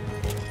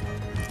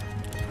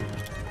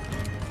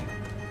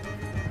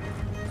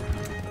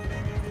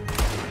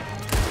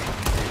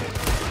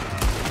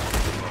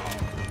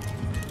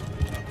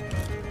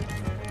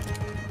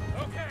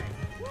 Okay.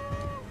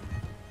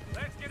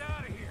 Let's get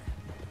out of here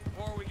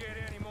before we get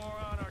any more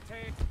on our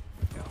tape.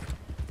 No.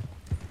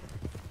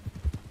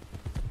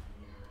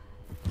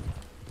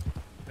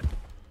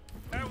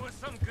 That was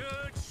some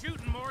good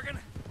shooting, Morgan.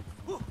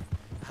 Whew.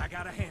 I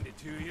gotta hand it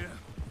to you.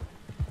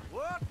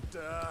 What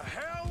the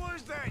hell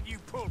was that you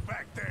pulled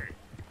back there?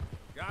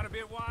 Got a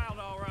bit wild,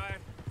 all right.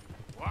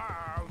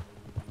 Wild?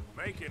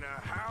 Making a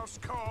house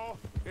call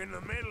in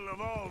the middle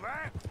of all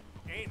that?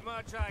 Ain't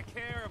much I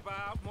care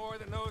about more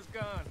than those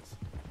guns.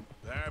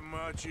 That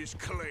much is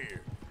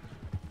clear.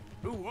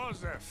 Who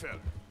was that fella?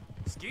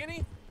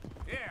 Skinny?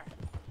 Yeah.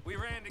 We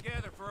ran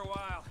together for a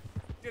while.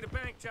 Did a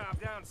bank job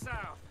down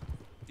south.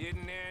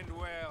 Didn't end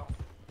well.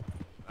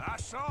 I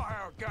saw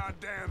how it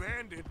goddamn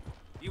ended.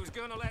 He was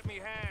gonna let me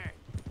hang.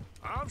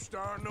 I'm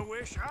starting to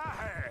wish I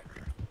had.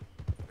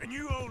 And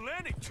you owe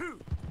Lenny, too.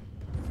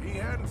 If he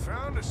hadn't and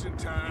found us in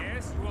time.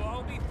 Yes, you will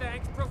all be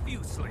thanked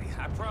profusely,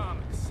 I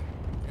promise.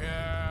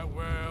 Yeah,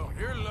 well,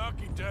 you're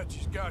lucky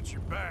Dutchy's got your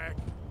back.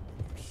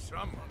 For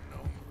some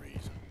unknown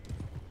reason.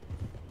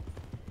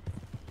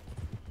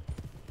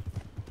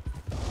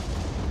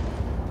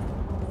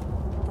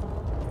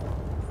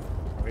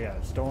 We got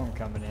a storm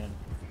coming in.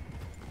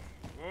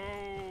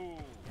 Whoa.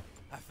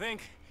 I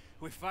think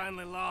we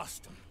finally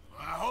lost him.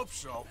 I hope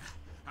so.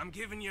 I'm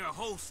giving you a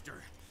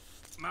holster.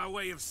 My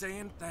way of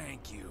saying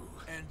thank you.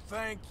 And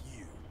thank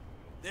you.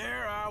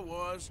 There I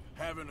was,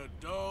 having a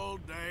dull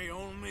day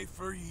only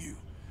for you.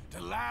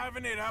 To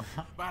liven it up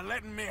by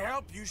letting me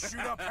help you shoot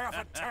up half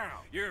a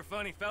town. You're a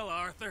funny fella,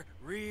 Arthur.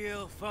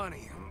 Real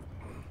funny.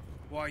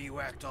 Why you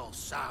act all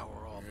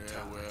sour all the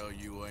time? Yeah, well,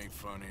 you ain't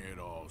funny at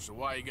all. So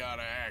why you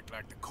gotta act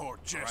like the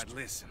court jester? All right,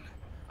 listen.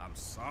 I'm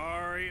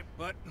sorry,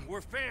 but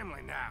we're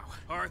family now.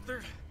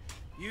 Arthur,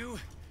 you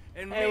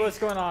and Hey, me. what's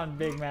going on,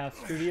 Big Mouth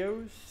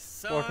Studios?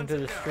 Welcome to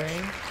the stream.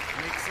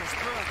 Makes us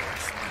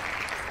brothers.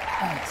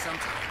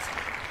 Sometimes.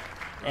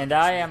 And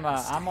I am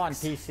I'm on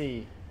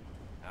PC.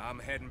 I'm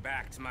heading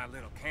back to my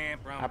little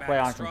camp around I back play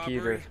of on Strawberry.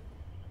 computer.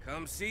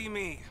 Come see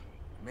me.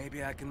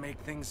 Maybe I can make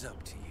things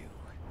up to you.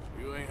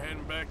 You ain't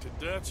heading back to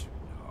Dutch?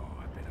 Oh,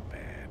 I've been a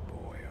bad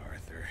boy,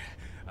 Arthur.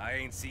 I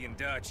ain't seeing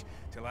Dutch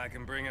till I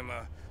can bring him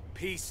a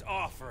peace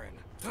offering.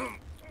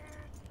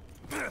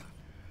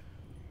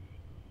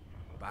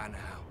 Bye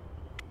now.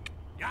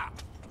 Yeah.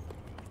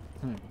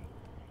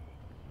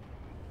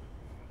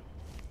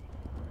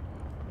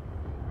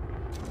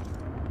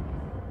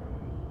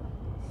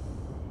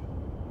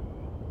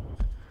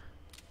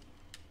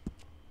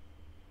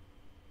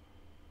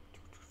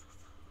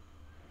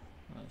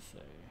 Let's see.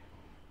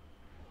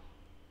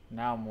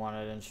 Now I'm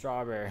wanted in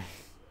Strawberry.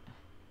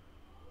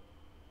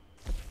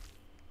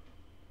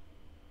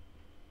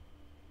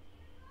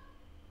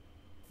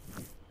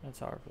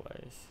 That's our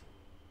place.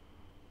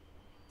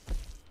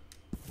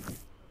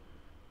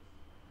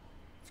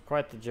 It's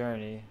quite the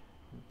journey,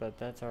 but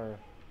that's our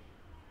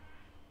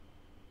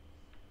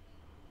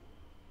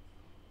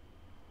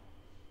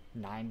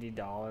 $90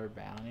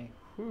 bounty.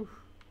 Whew.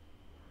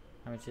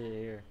 How much is it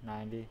here?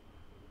 90?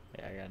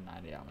 Yeah, I got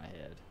 90 on my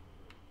head.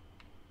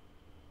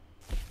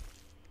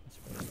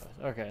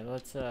 Okay,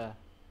 let's guess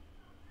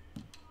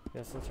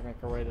let's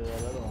make our way to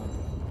that other one.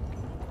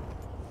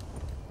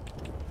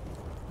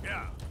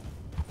 Yeah.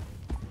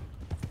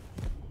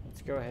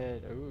 Let's go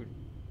ahead. Ooh.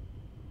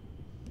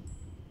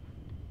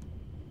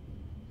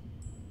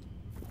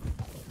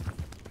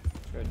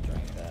 Let's go ahead and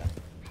drink that.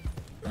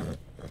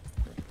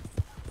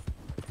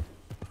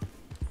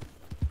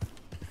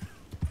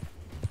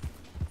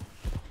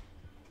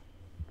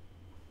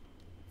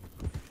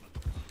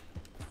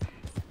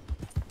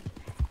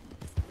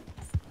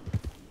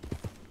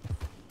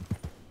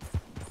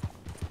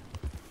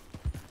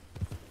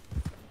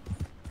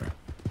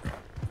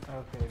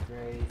 Okay,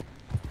 great.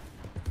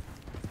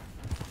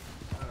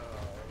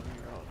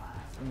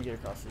 Let me get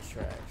across these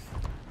tracks.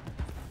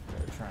 Go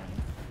to train.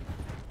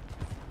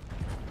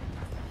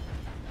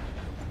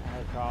 I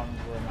had problems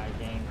where my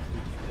game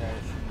keeps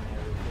crashing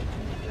every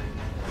 15 to 30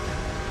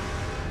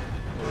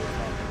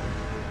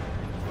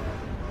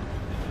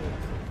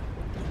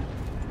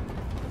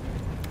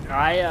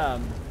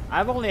 minutes.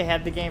 I've only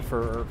had the game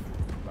for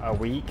a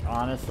week,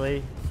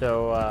 honestly,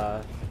 so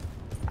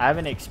I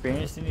haven't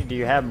experienced any. Do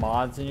you have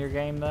mods in your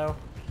game though?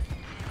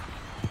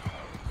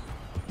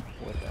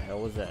 What the hell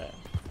was that?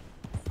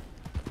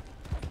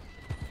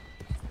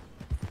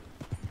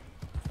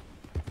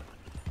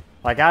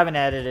 Like, I haven't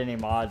added any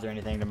mods or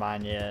anything to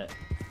mine yet.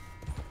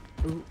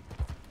 Ooh.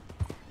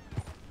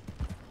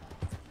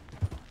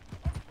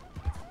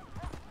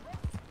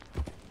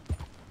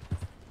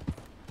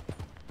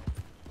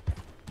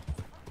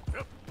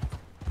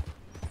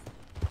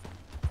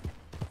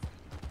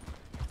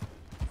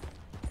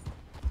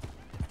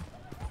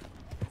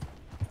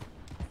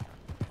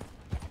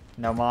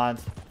 No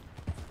mods.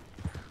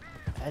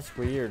 That's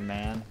weird,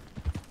 man.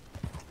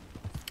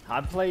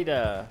 I played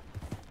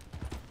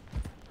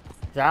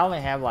I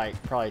only have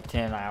like probably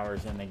 10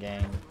 hours in the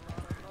game,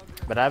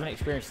 but I haven't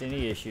experienced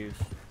any issues.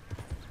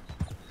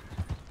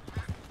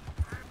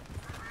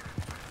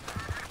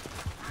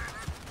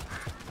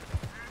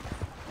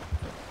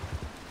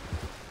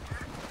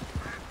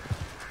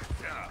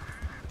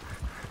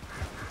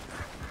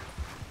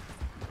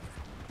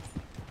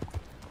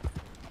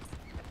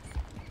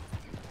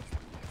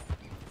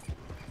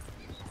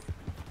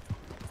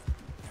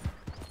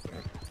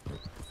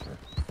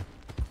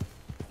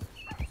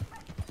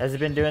 Has it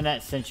been doing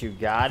that since you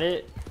got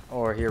it,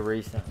 or here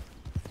recent?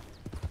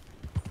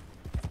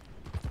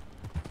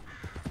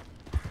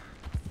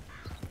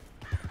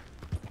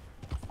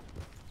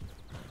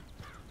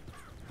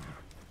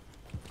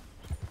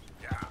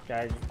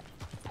 Guys.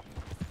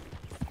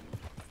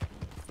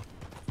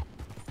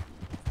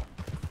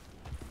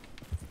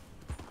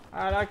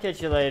 Alright, I'll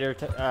catch you later,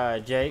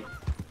 Jake.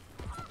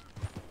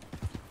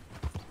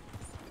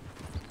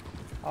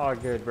 All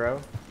good,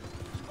 bro.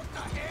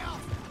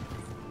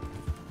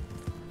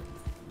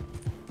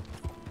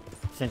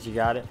 Since you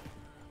got it.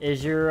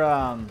 Is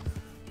your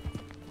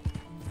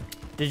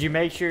did you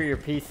make sure your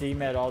PC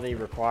met all the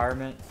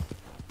requirements?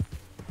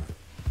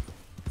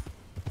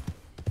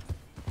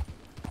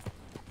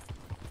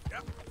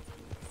 Yep.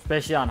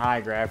 Especially on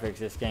high graphics,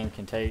 this game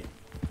can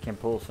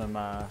pull some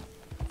can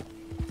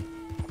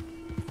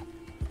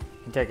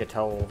take a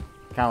toll,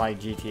 kind of like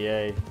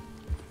GTA.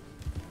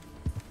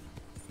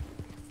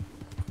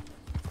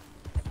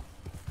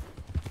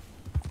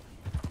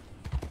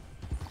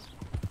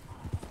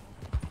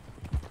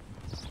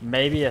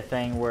 Maybe a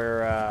thing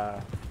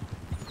where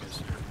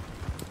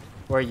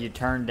you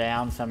turn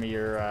down some of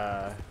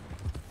your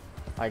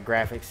like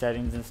graphic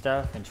settings and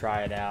stuff and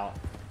try it out.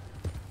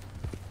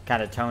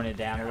 Kind of tone it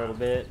down a little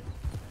bit,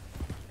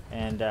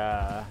 and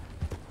that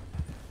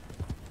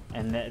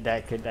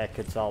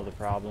could solve the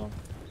problem.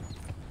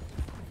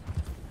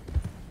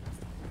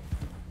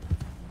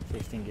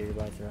 16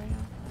 gigabytes of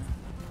RAM.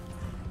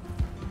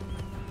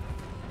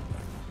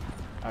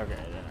 Okay,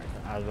 then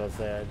I was about to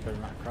say I better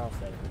not cross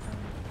that every time.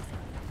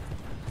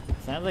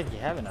 Sounds like you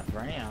have enough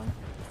RAM.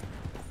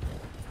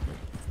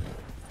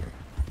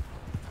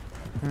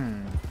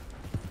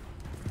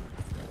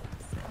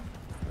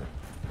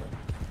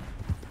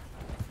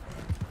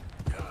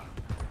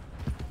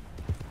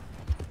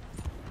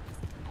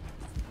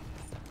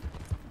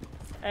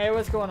 Hey,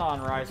 what's going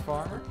on, Rice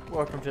Farmer?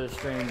 Welcome to the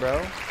stream,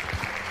 bro.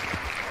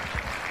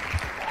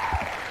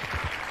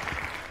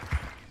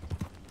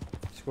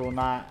 School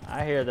night.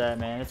 I hear that,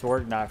 man. It's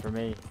work night for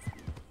me.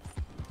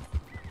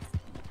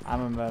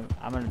 I'm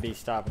gonna be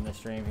stopping the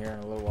stream here in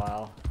a little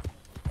while.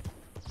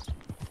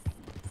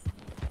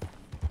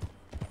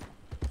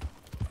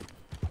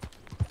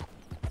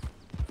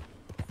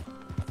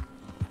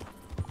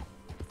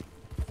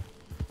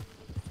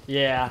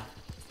 Yeah.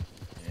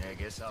 Yeah, I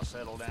guess I'll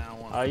settle down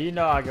one. Oh, you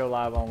know I go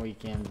live on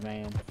weekends,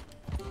 man.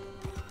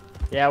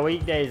 Yeah,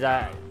 weekdays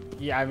I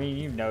mean,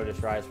 you've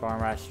noticed, Rice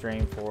Farmer, I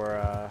stream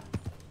for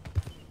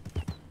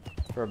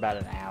about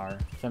an hour,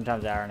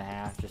 sometimes an hour and a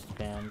half, just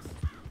depends.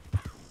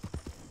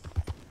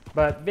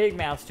 But Big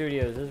Mouth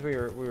Studios, as we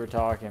were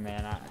talking,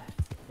 man,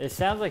 it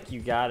sounds like you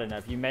got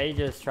enough. You may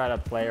just try to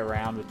play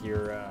around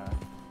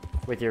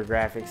with your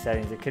graphic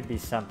settings. It could be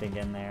something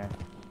in there.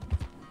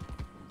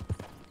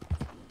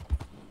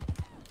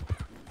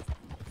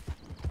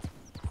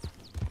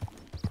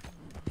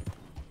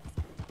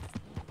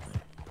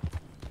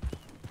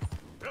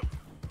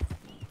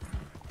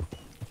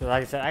 So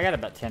like I said, I got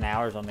about 10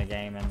 hours on the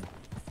game,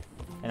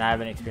 and I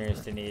haven't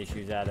experienced any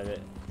issues out of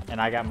it.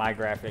 And I got my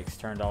graphics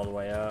turned all the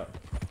way up,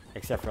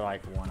 except for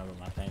like one of them,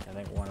 I think. I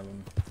think one of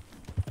them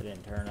I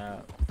didn't turn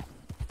up.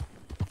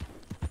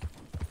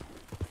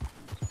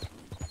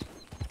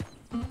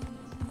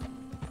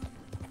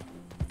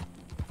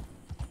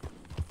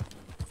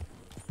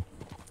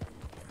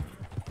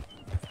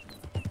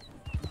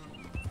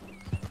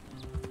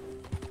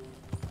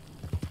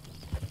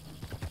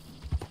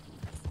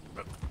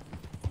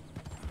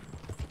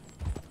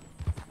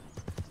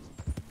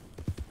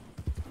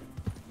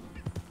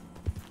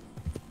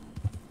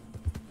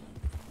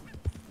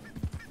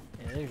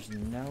 There's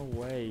no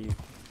way.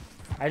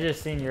 I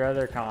just seen your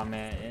other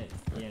comment,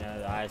 you know,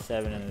 the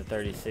i7 and the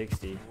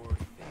 3060.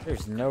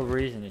 There's no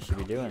reason it should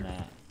be doing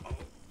that.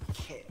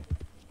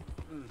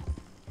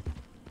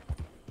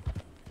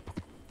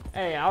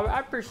 Hey, I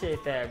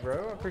appreciate that,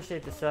 bro. I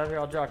appreciate the sub. Here,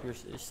 I'll drop your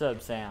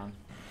sub sound.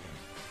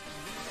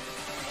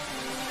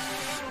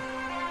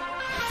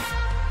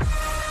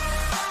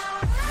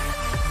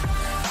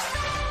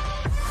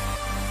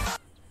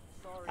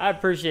 I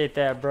appreciate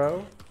that,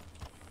 bro.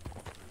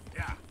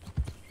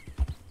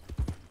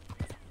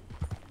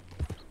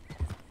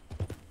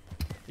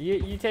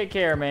 You take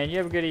care, man. You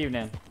have a good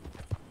evening.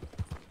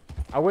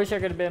 I wish I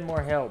could have been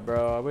more help,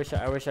 bro. I wish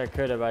I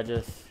could have. I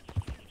just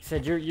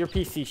said your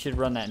PC should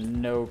run that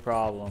no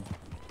problem.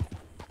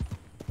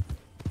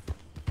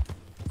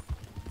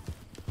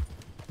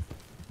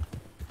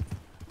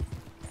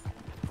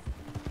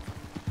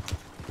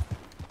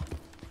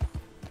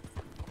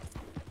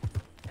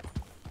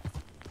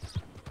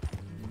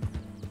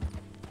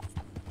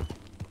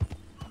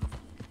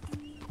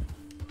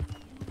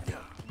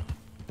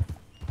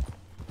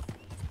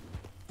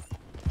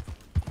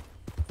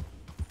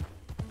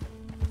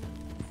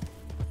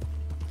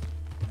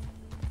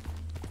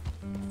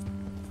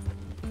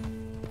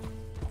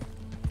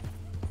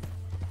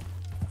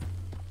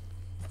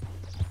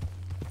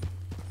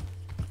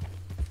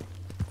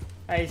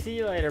 Hey, see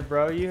you later,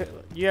 bro. You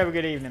have a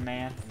good evening,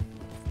 man.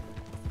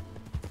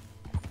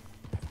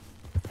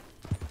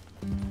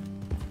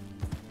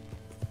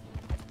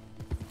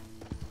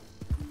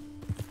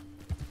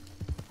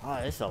 Oh,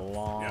 it's a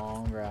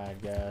long ride,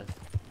 guys.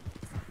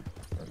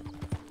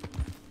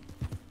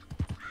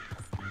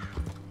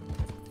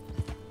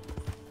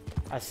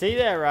 I see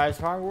that, Rise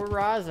Farm. We're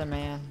rising,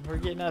 man. We're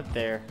getting up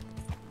there.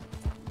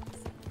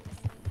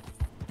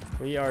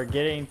 We are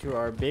getting to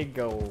our big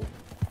goal.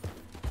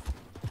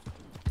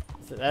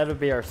 So that'll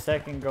be our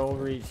second goal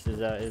reached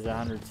is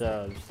 100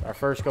 subs. Our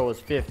first goal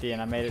was 50,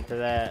 and I made it to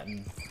that.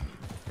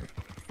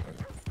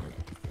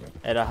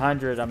 And At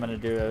 100, I'm gonna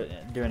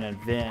do an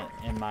event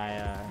in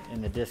my in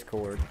the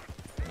Discord.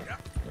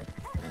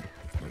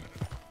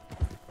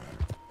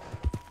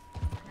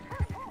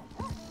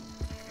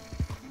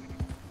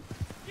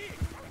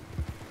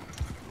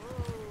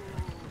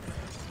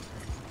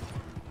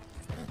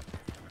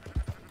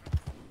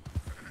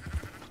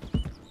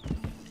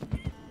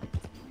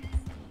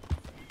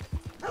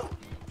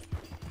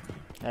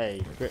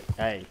 Hey,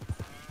 hey,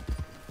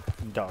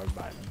 dog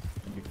biting.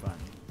 It'd be funny.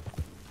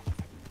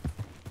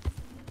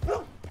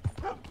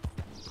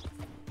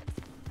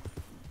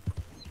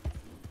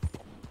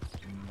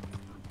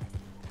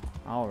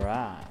 All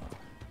right.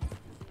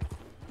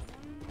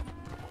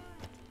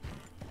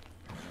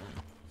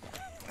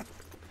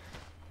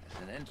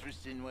 That's an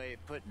interesting way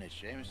of putting it,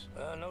 Seamus.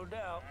 No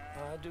doubt.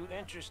 I do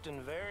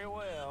interesting very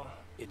well.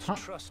 It's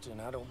trusting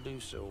I don't do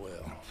so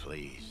well.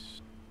 Please.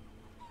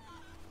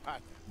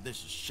 Arthur, this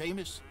is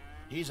Seamus.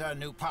 He's our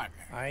new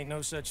partner. I ain't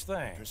no such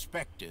thing.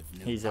 Prospective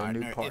new He's partner,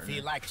 our new partner if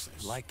he likes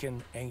us.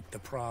 Liking ain't the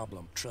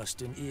problem.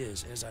 Trusting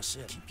is, as I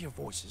said. Keep your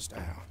voices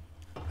down.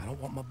 I don't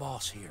want my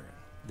boss hearing.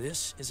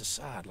 This is a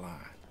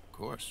sideline. Of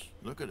course.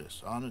 Look at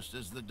us. Honest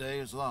as the day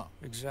is long.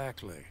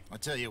 Exactly. I'll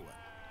tell you what.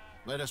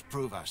 Let us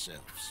prove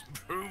ourselves.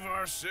 Prove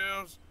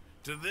ourselves?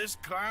 To this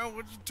clown?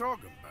 What you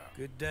talking about?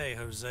 Good day,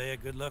 Hosea.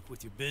 Good luck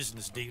with your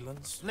business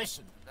dealings.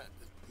 Listen,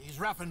 he's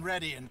rough and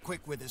ready and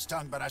quick with his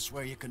tongue, but I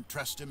swear you can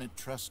trust him and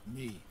trust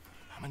me.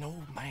 I'm an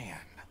old man.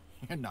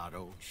 You're not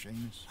old,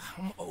 Seamus.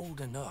 I'm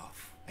old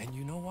enough. And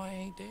you know I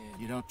ain't dead.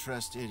 You don't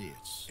trust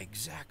idiots.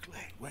 Exactly.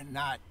 We're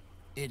not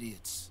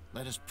idiots.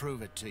 Let us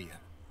prove it to you.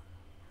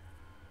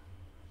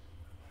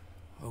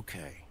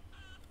 Okay.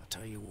 I'll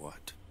tell you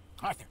what.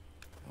 Arthur.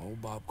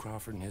 Old Bob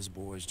Crawford and his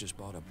boys just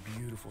bought a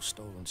beautiful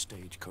stolen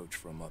stagecoach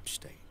from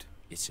upstate.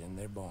 It's in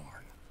their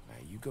barn. Now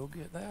you go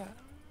get that,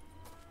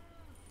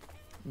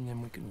 and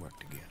then we can work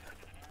together.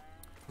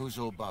 Who's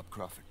old Bob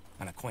Crawford?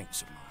 An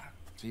acquaintance of mine.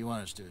 So you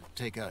want us to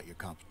take out your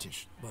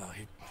competition? Well,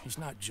 he's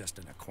not just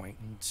an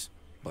acquaintance,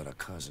 but a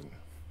cousin.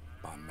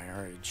 By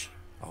marriage.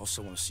 I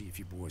also want to see if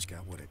you boys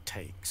got what it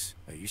takes.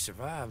 Now, you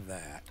survive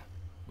that.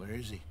 Where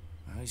is he?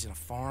 He's in a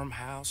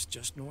farmhouse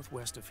just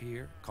northwest of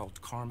here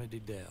called Carmody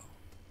Dell.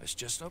 It's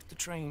just up the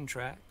train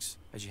tracks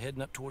as you're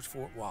heading up towards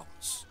Fort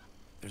Wallace.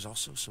 There's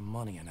also some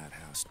money in that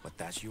house, but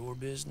that's your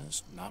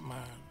business, not mine.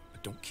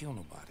 But don't kill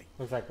nobody.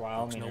 Looks like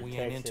Wyoming or we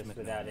ain't Texas intimate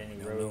without now. any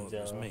They'll roads, know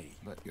it was though. me.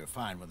 But you're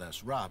fine with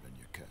us robbing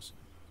your cousin.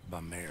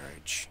 By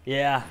marriage.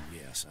 Yeah. And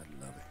yes, I'd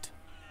love it.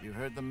 You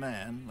heard the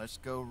man. Let's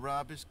go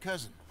rob his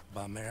cousin.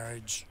 By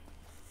marriage.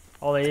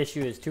 All the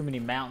issue is too many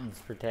mountains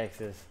for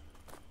Texas.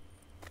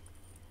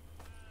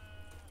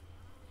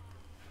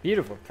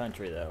 Beautiful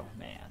country, though,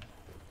 man.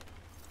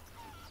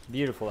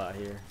 Beautiful out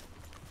here.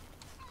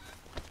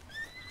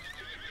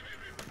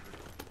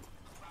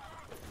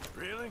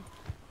 Really?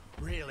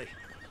 Really?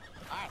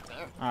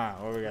 Arthur. Alright,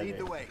 what we gotta Lead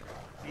do? the way.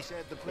 He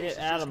said the place Get is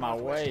out just of my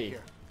northwest way.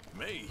 here.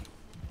 Me?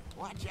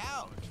 Watch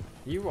out.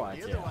 You watch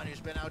You're it. the one who's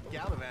been out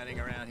gallivanting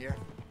around here.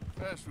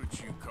 That's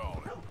what you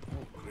call it.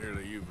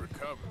 Clearly you've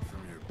recovered from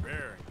your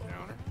bear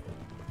encounter.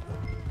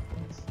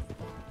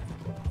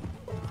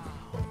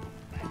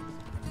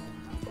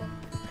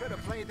 Could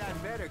have played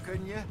that better,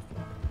 couldn't you?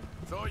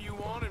 Thought you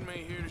wanted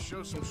me here to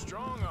show some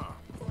strong arm.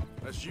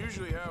 That's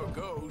usually how it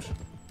goes.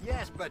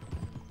 Yes, but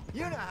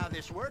you know how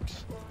this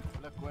works.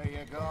 Look where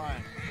you're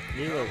going.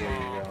 You look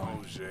where you're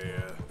going.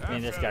 Hosea. I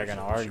mean, this guy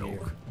gonna argue.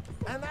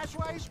 And that's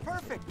why he's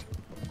perfect.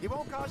 He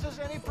won't cause us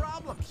any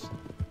problems.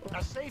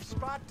 A safe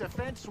spot to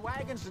fence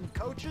wagons and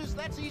coaches,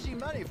 that's easy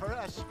money for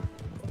us.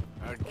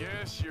 I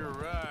guess you're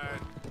right.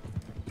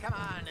 Come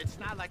on, it's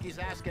not like he's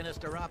asking us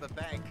to rob a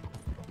bank.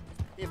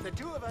 If the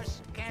two of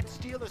us can't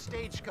steal a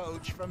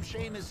stagecoach from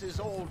Seamus's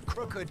old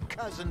crooked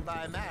cousin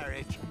by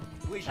marriage,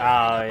 we should hang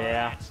up our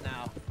hats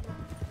now.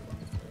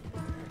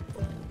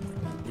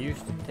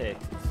 Houston,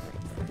 Texas.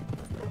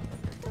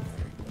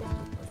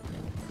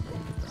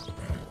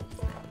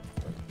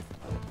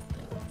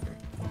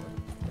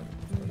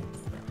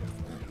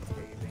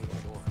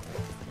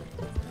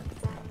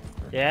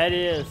 Yeah, it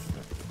is.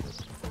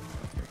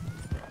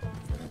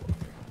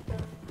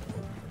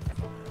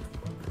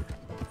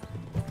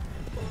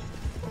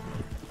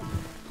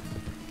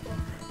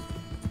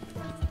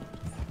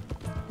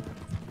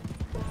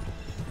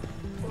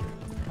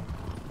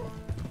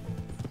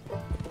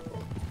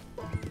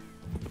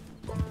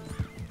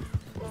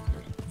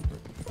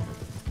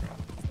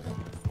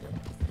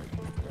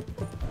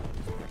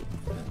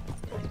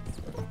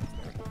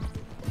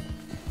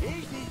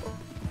 Easy.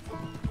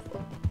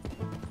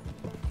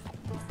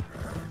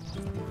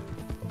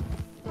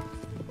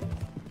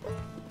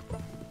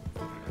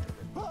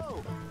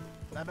 Whoa!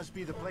 That must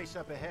be the place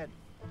up ahead.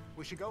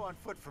 We should go on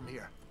foot from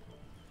here.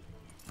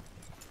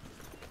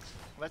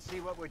 Let's see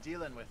what we're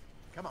dealing with.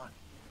 Come on.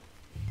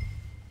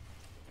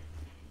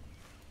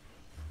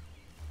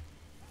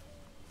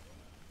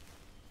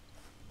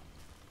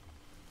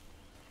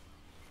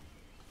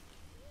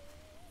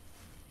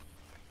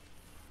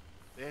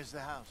 There's the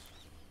house.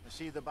 I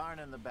see the barn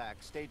in the back.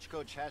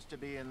 Stagecoach has to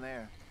be in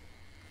there.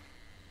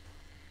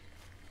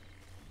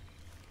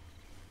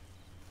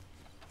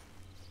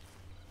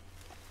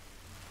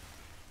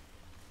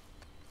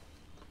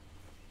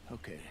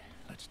 Okay,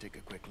 let's take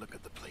a quick look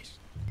at the place.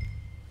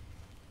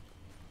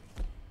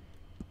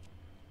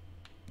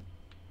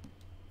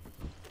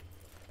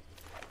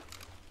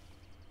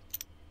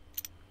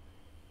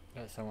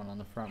 Got someone on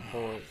the front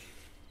porch.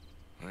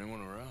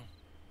 Anyone around?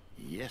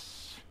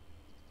 Yes.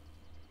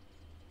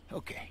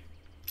 Okay.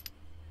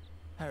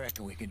 I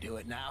reckon we can do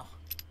it now.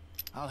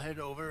 I'll head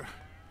over,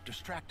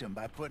 distract him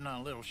by putting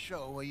on a little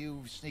show while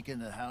you sneak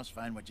into the house,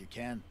 find what you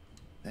can,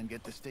 then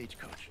get the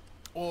stagecoach.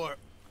 Or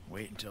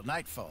wait until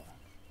nightfall.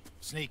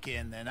 Sneak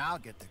in, then I'll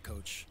get the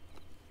coach.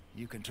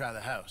 You can try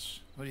the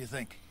house. What do you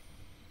think?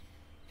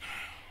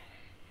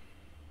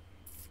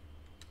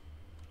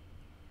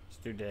 Let's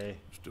do day.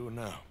 Let's do it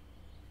now.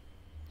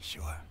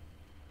 Sure.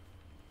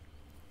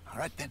 All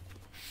right, then.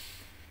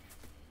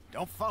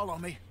 Don't follow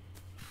me.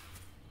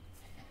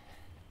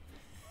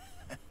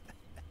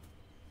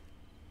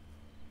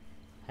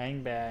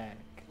 Hang back.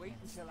 Wait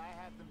until I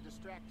have them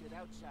distracted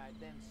outside,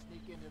 then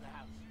sneak into the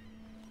house.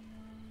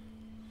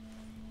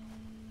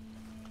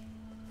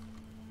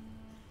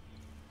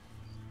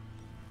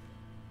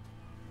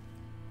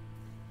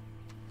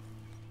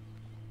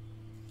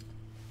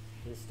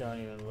 This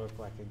don't even look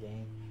like a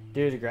game.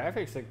 Dude, the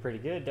graphics look pretty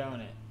good,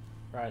 don't it?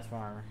 Rice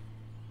Farmer.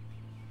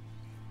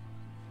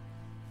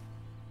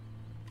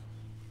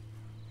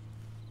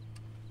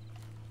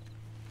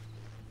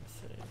 Let's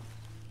see.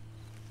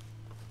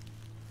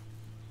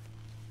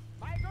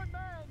 My good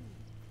man!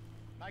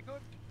 My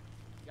good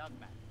young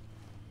man.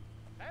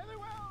 Fairly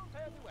well,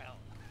 fairly well.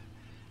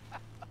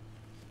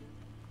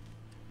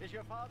 Is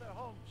your father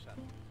home, son?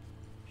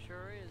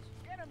 Sure is.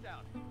 Get him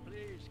down here.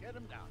 Please, get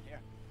him down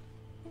here.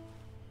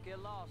 Get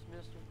lost,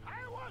 mister.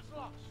 I was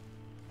lost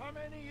for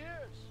many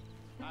years.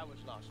 I was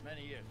lost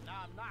many years.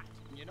 Now I'm not.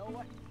 And you know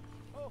what?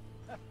 Oh,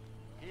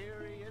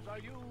 here he is. Are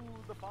you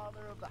the father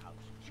of the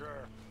house?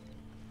 Sure.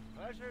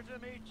 Pleasure to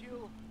meet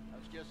you. I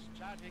was just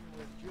chatting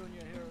with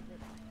Junior here a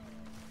bit.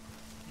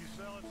 You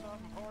selling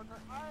something, partner?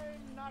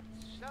 I'm not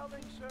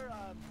selling, sir.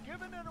 I'm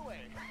giving it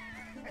away.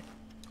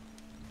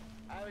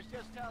 I was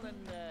just telling,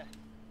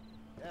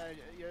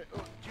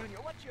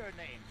 Junior, what's your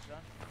name,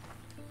 son?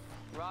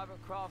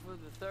 Robert Crawford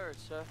III,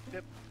 sir.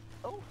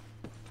 Oh,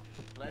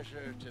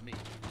 pleasure to meet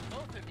you.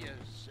 Both of you,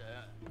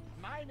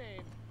 my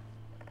name.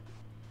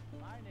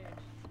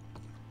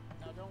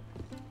 Now don't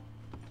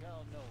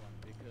tell no one,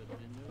 because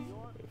in New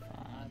York,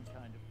 I'm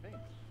kind of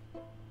famous.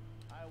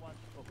 I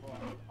once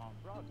performed on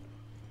Broadway.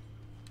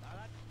 Now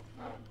that's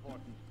not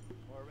important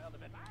or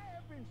relevant. I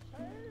have been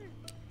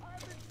saved.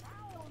 I've been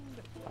found.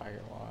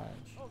 Pocket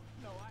watch. Oh,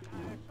 no, I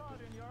saw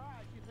it in your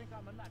eyes. You think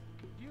I'm a nut.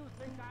 Do you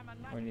think I'm a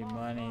nut? We need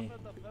money.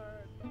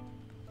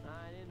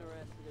 I ain't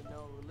interested in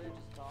no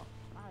religious talk.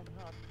 I'm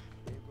not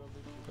a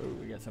religious. Ooh,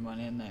 we got some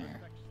money in there.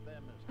 Respects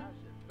them as has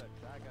it, but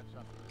I got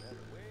something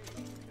better, way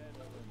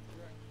better than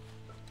drink.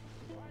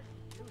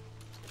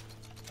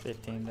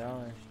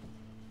 $15.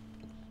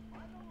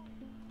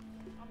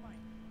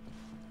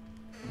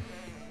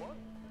 What?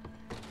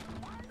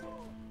 Final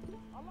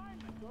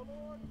alignment, the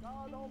Lord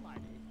God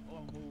Almighty, or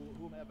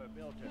whomever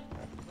built us.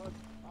 Because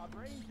our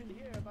brains in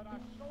here, but our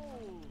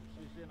souls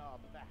is in our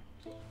backs.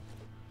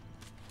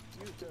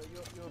 You, sir,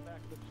 your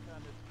back looks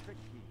kind of tricky.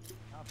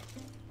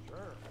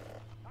 Sure,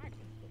 I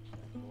can fix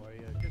that for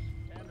you. Just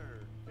 10 or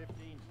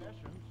 15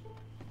 sessions.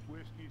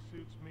 Whiskey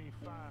suits me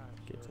fine.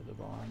 Get to the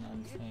barn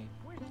unseen.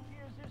 Whiskey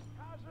is this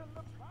causing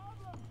the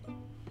problem.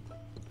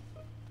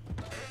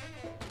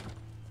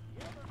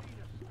 You ever read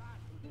a Scot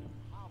who didn't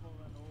hobble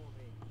in old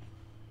age?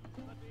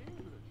 But the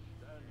English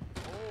and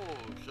Oh,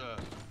 sir.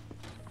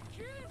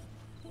 gin.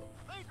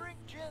 They drink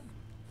gin.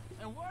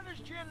 And what is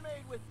gin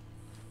made with?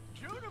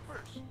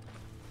 Junipers.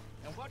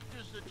 And what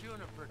does the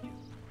juniper do?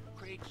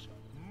 Creates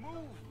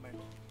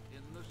movement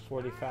in the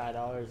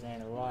 $45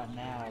 ain't a lot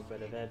now,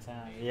 but at that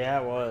time,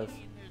 yeah, it was.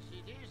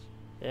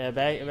 Yeah,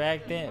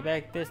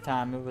 back this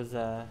time, it was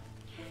a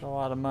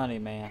lot of money,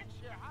 man.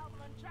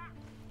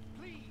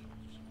 Please.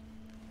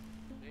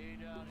 Stay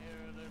down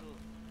here a little.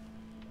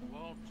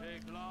 Won't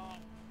take long.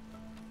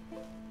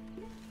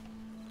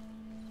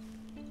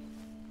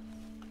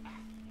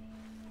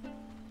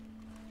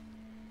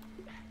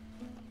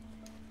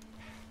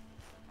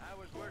 I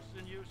was worse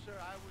than you, sir.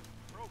 I was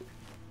broke.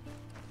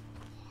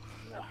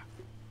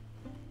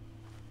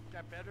 Is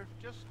that better?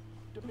 Just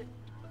a bit.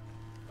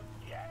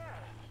 Yeah.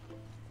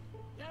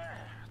 Yeah.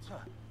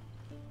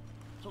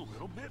 It's a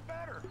little bit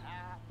better.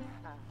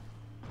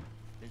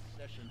 This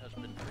session has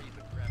been free,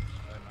 but perhaps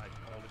I might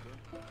call it good.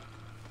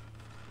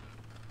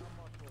 How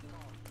much will it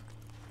cost?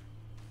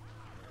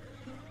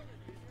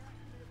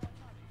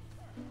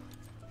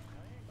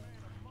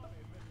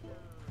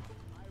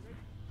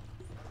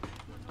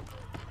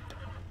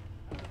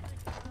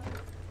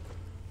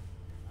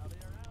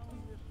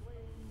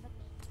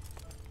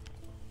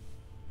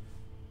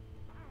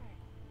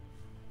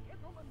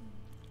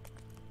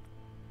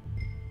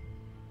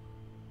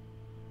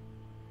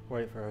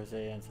 Wait for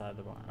Jose inside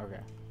the barn.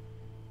 Okay.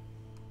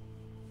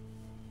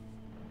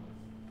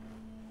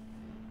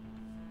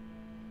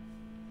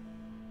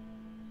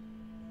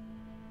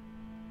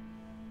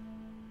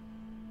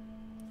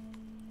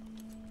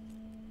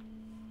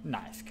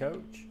 Nice,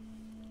 coach.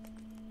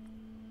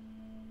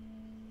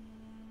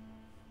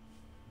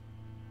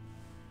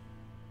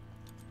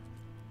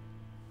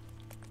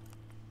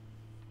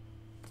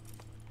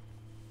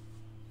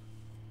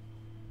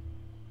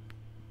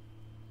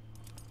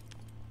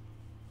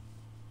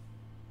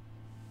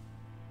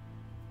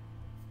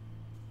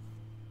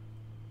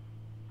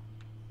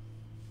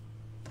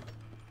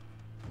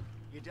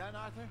 You done,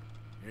 Arthur?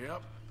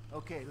 Yep.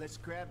 Okay, let's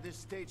grab this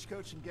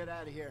stagecoach and get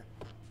out of here.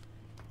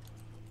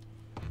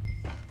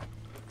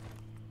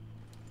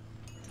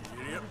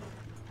 Yep.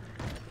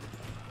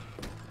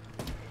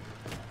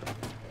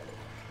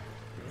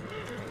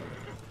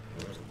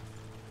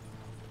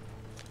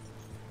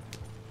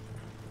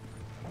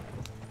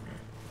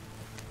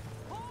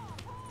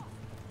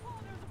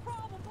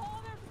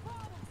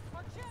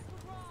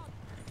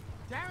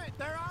 Damn it,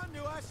 they're on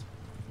to us.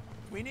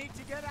 We need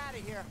to get out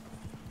of here.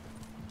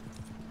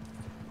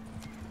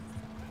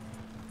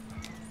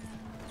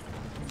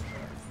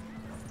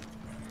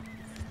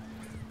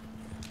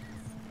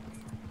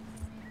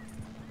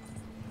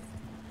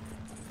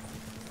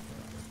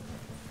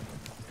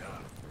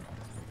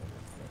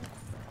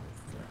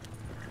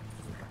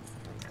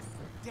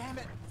 Damn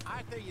it,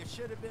 Arthur, you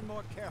should have been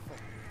more careful.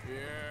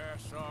 Yeah,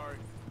 sorry.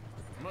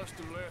 Must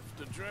have left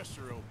the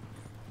dresser open.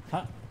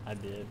 Huh, I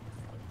did.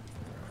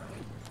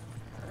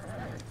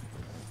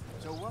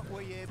 So what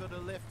were you able to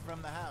lift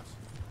from the house?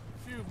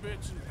 A few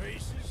bits and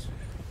pieces.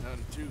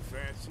 Nothing too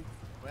fancy.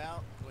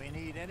 Well, we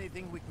need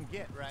anything we can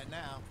get right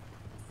now.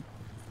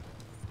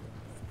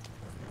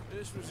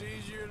 This was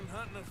easier than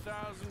hunting a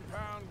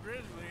 1,000-pound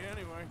grizzly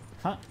anyway.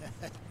 Huh.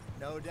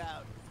 No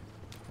doubt.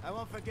 I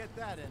won't forget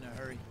that in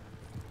a hurry.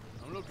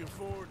 I'm looking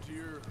forward to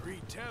your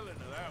retelling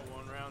of that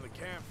one around the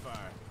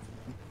campfire.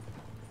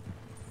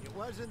 It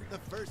wasn't the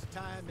first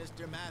time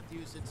Mr.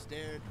 Matthews had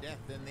stared death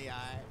in the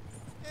eye.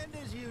 And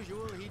as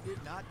usual, he did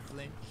not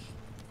flinch.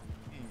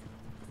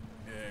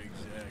 Yeah,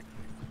 exactly.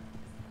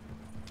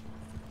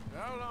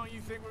 How long you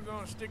think we're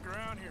gonna stick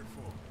around here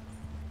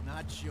for?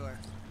 Not sure.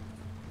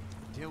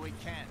 Till we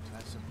can't,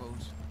 I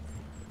suppose.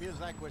 Feels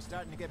like we're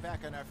starting to get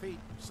back on our feet,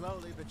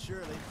 slowly but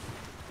surely.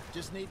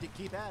 Just need to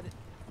keep at it.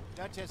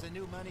 Dutch has a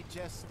new money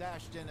chest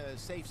stashed in a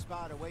safe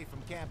spot away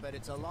from camp, but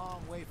it's a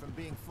long way from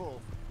being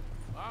full.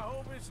 I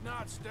hope it's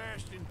not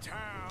stashed in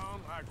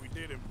town like we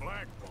did in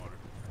Blackwater.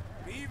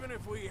 Even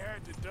if we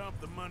had to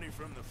dump the money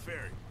from the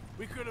ferry,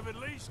 we could have at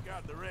least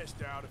got the rest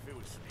out if it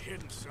was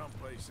hidden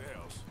someplace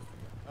else.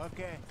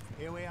 Okay,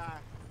 here we are.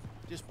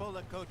 Just pull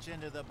the coach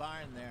into the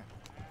barn there.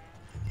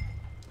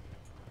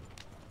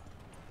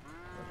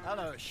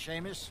 Hello,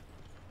 Seamus.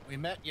 We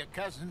met your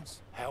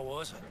cousins. How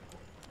was it?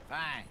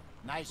 Fine.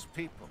 Nice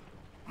people.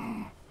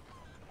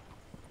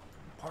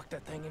 Park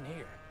that thing in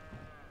here.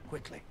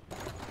 Quickly.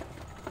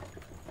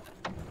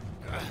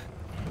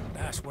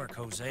 Nice work,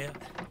 Hosea.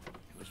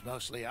 It was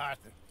mostly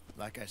Arthur.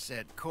 Like I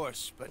said,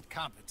 coarse but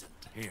competent.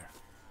 Here.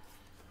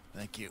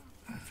 Thank you.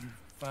 If you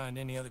find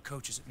any other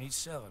coaches that need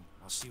selling,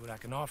 I'll see what I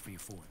can offer you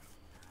for them.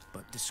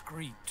 But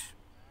discreet,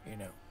 you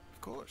know.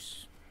 Of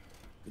course.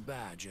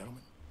 Goodbye,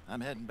 gentlemen. I'm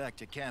heading back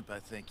to camp, I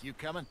think. You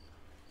coming?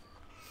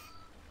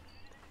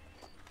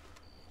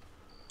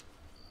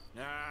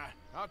 Nah,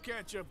 I'll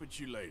catch up with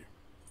you later.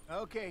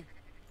 Okay.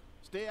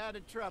 Stay out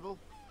of trouble.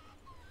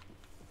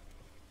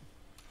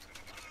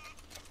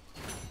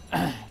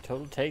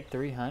 Total take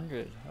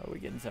 300. Oh, we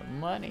getting some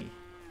money.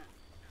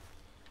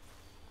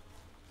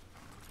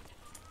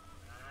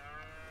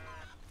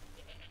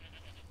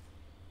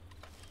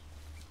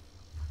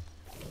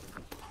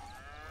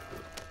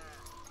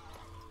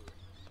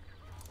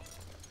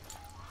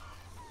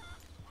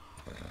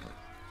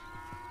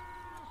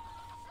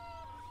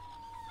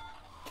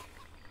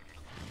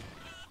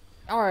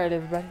 Alright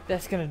everybody,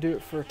 that's going to do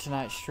it for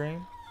tonight's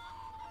stream.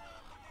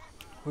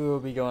 We will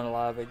be going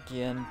live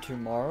again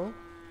tomorrow.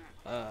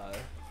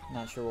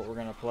 Not sure what we're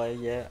going to play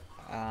yet.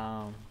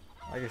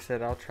 Like I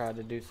said, I'll try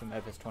to do some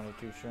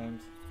FS22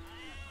 streams.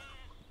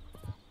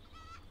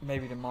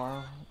 Maybe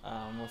tomorrow.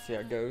 We'll see how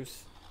it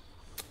goes.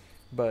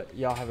 But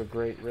y'all have a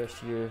great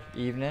rest of your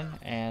evening,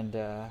 and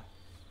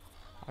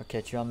I'll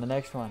catch you on the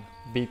next one.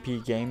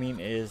 BP Gaming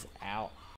is out.